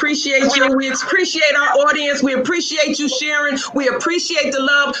 We appreciate you. We appreciate our audience. We appreciate you sharing. We appreciate the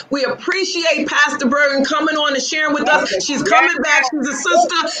love. We appreciate Pastor Burton coming on and sharing with us. She's coming back. She's a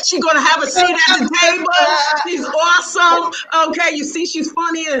sister. She's going to have a seat at the table. She's awesome. Okay, you see, she's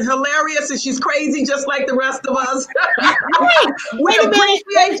funny and hilarious, and she's crazy just like the rest of us. We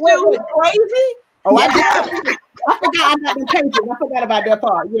appreciate you. Crazy? Oh, I forgot about the pages. I forgot about that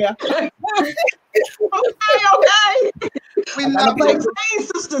part. Yeah. Okay. We love you.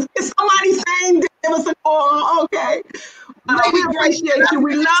 Sisters. Is somebody saying give us an okay. We appreciate you.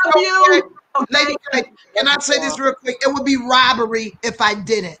 We love you. Lady, can I say this real quick? It would be robbery if I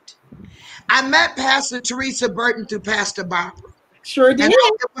didn't. I met Pastor Teresa Burton through Pastor Barbara. Sure did. And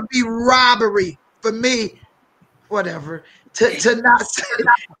it would be robbery for me, whatever, to not say.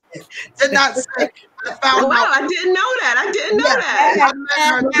 I didn't know that. I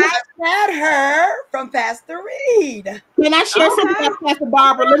met her from Pastor Reed. Can I share something about Pastor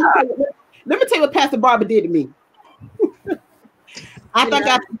Barbara? Let me tell you what Pastor Barbara did to me. I think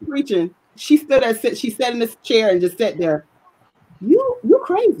after preaching, she sat in this chair and just sat there. You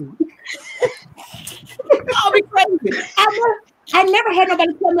crazy. I'll be crazy. I never had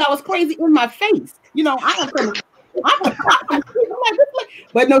nobody tell me I was crazy in my face. You know, I'm like,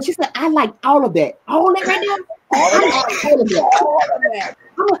 but no, she said, I like all of that. All that right now? All of that.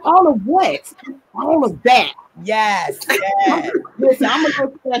 I'm like, all of what? All of that. Yes. Listen, I'm going to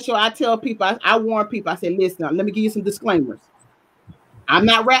go special. I tell people, I warn people, I say, listen, let me give you some disclaimers. I'm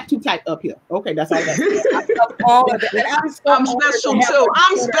not wrapped too tight up here. Okay, that's all that. I'm special too.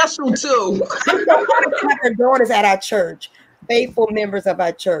 I'm special too. Our daughters at our church. Faithful members of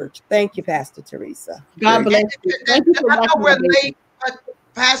our church. Thank you, Pastor Teresa. God bless you. Thank you for I know we're late, but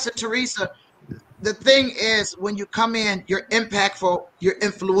Pastor Teresa, the thing is, when you come in, you're impactful, you're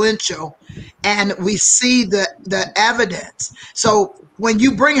influential, and we see the evidence. So when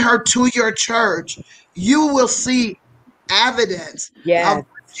you bring her to your church, you will see evidence of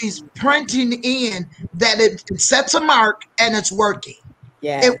she's printing in that it sets a mark and it's working.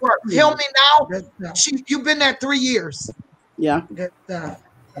 Yeah. It works. Heal me now. You've been there 3 years. Yeah. Good stuff.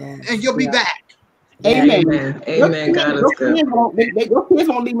 And you'll be back. Amen. Amen. God is good. Your kids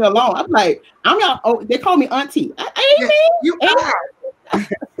won't leave me alone. I'm like, I'm not. Oh, they call me auntie. Amen. You are.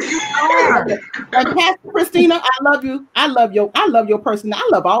 You are. And Pastor Christina, I love you. I love your person. I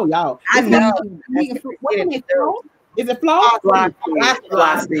love all y'all. I know. Is it Flaw?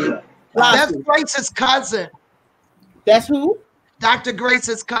 Flossie. That's Grace's cousin. That's who? Dr.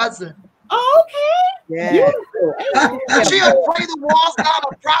 Grace's cousin. Oh, okay. Yeah. Beautiful. She'll pray the walls down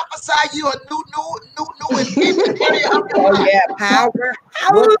and prophesy you a new area of your Oh life. yeah, power.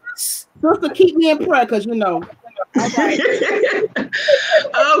 Sister, keep me in prayer, because you know.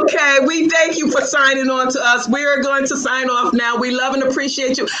 Okay, we thank you for signing on to us. We are going to sign off now. We love and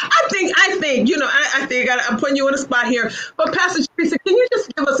appreciate you. I think, I'm putting you on the spot here. But Pastor Teresa, can you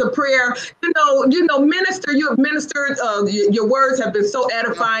just give us a prayer? Minister, you have ministered. Your words have been so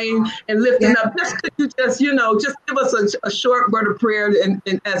edifying and lifting up. Just could you just give us a short word of prayer and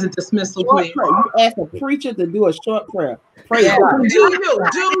as a dismissal, please. You ask a preacher to do a short prayer. Praise Yeah. God.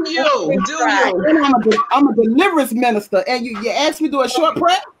 Do you? I'm a deliverance minister, and you asked me to do a short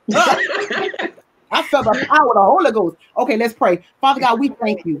prayer? I felt the power of the Holy Ghost. Okay, let's pray. Father God, we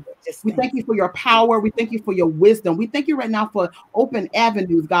thank you. We thank you for your power. We thank you for your wisdom. We thank you right now for open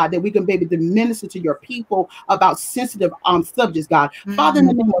avenues, God, that we can be able to minister to your people about sensitive subjects, God. Father, in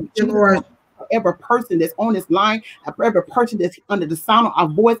the name of Jesus, for every person that's on this line, for every person that's under the sound of our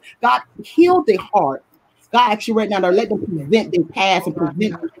voice, God, heal their heart. God, actually right now, let them present their past and present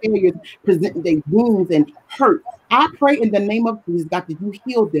their failures, present their wounds and hurt. I pray in the name of Jesus, God, that you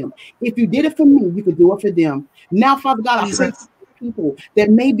heal them. If you did it for me, you could do it for them. Now, Father God, I pray for people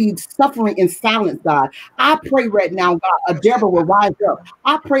that may be suffering in silence, God. I pray right now, God, a Deborah will rise up.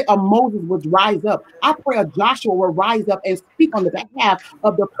 I pray a Moses will rise up. I pray a Joshua will rise up and speak on the behalf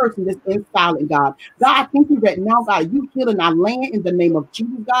of the person that's in silence, God. God, I thank you right now, God, you healing our land in the name of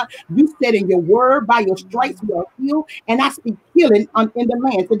Jesus, God. You said in your word, by your stripes we are healed, and I speak healing in the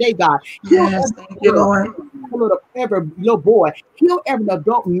land today, God. Yes, thank you, Lord. Every little boy, heal every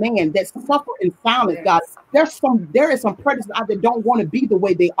adult man that suffer in silence, God. There is some predators out there that don't want to be the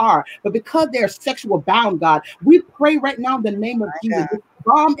way they are, but because they're sexual bound, God, we pray right now in the name of Jesus.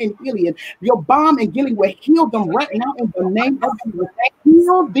 Balm and healing, your balm and healing will heal them right now in the name of Jesus.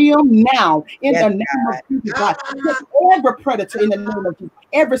 Heal them now in the name of Jesus, God. Every predator in the name of Jesus,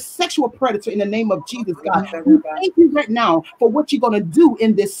 every sexual predator in the name of Jesus, God. We thank you right now for what you're going to do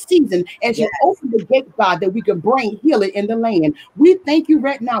in this season as you open the gate, God, that we can bring healing in the land. We thank you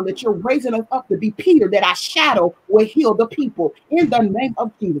right now that you're raising us up to be Peter, that our shadow will heal the people in the name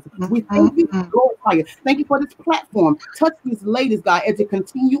of Jesus. We thank you, glorify you. Thank you for this platform. Touch these ladies, God, as they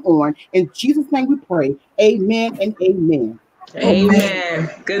continue on. In Jesus' name we pray. Amen and amen. Amen.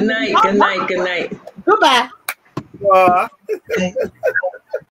 Good night. Good night. Good night. Goodbye.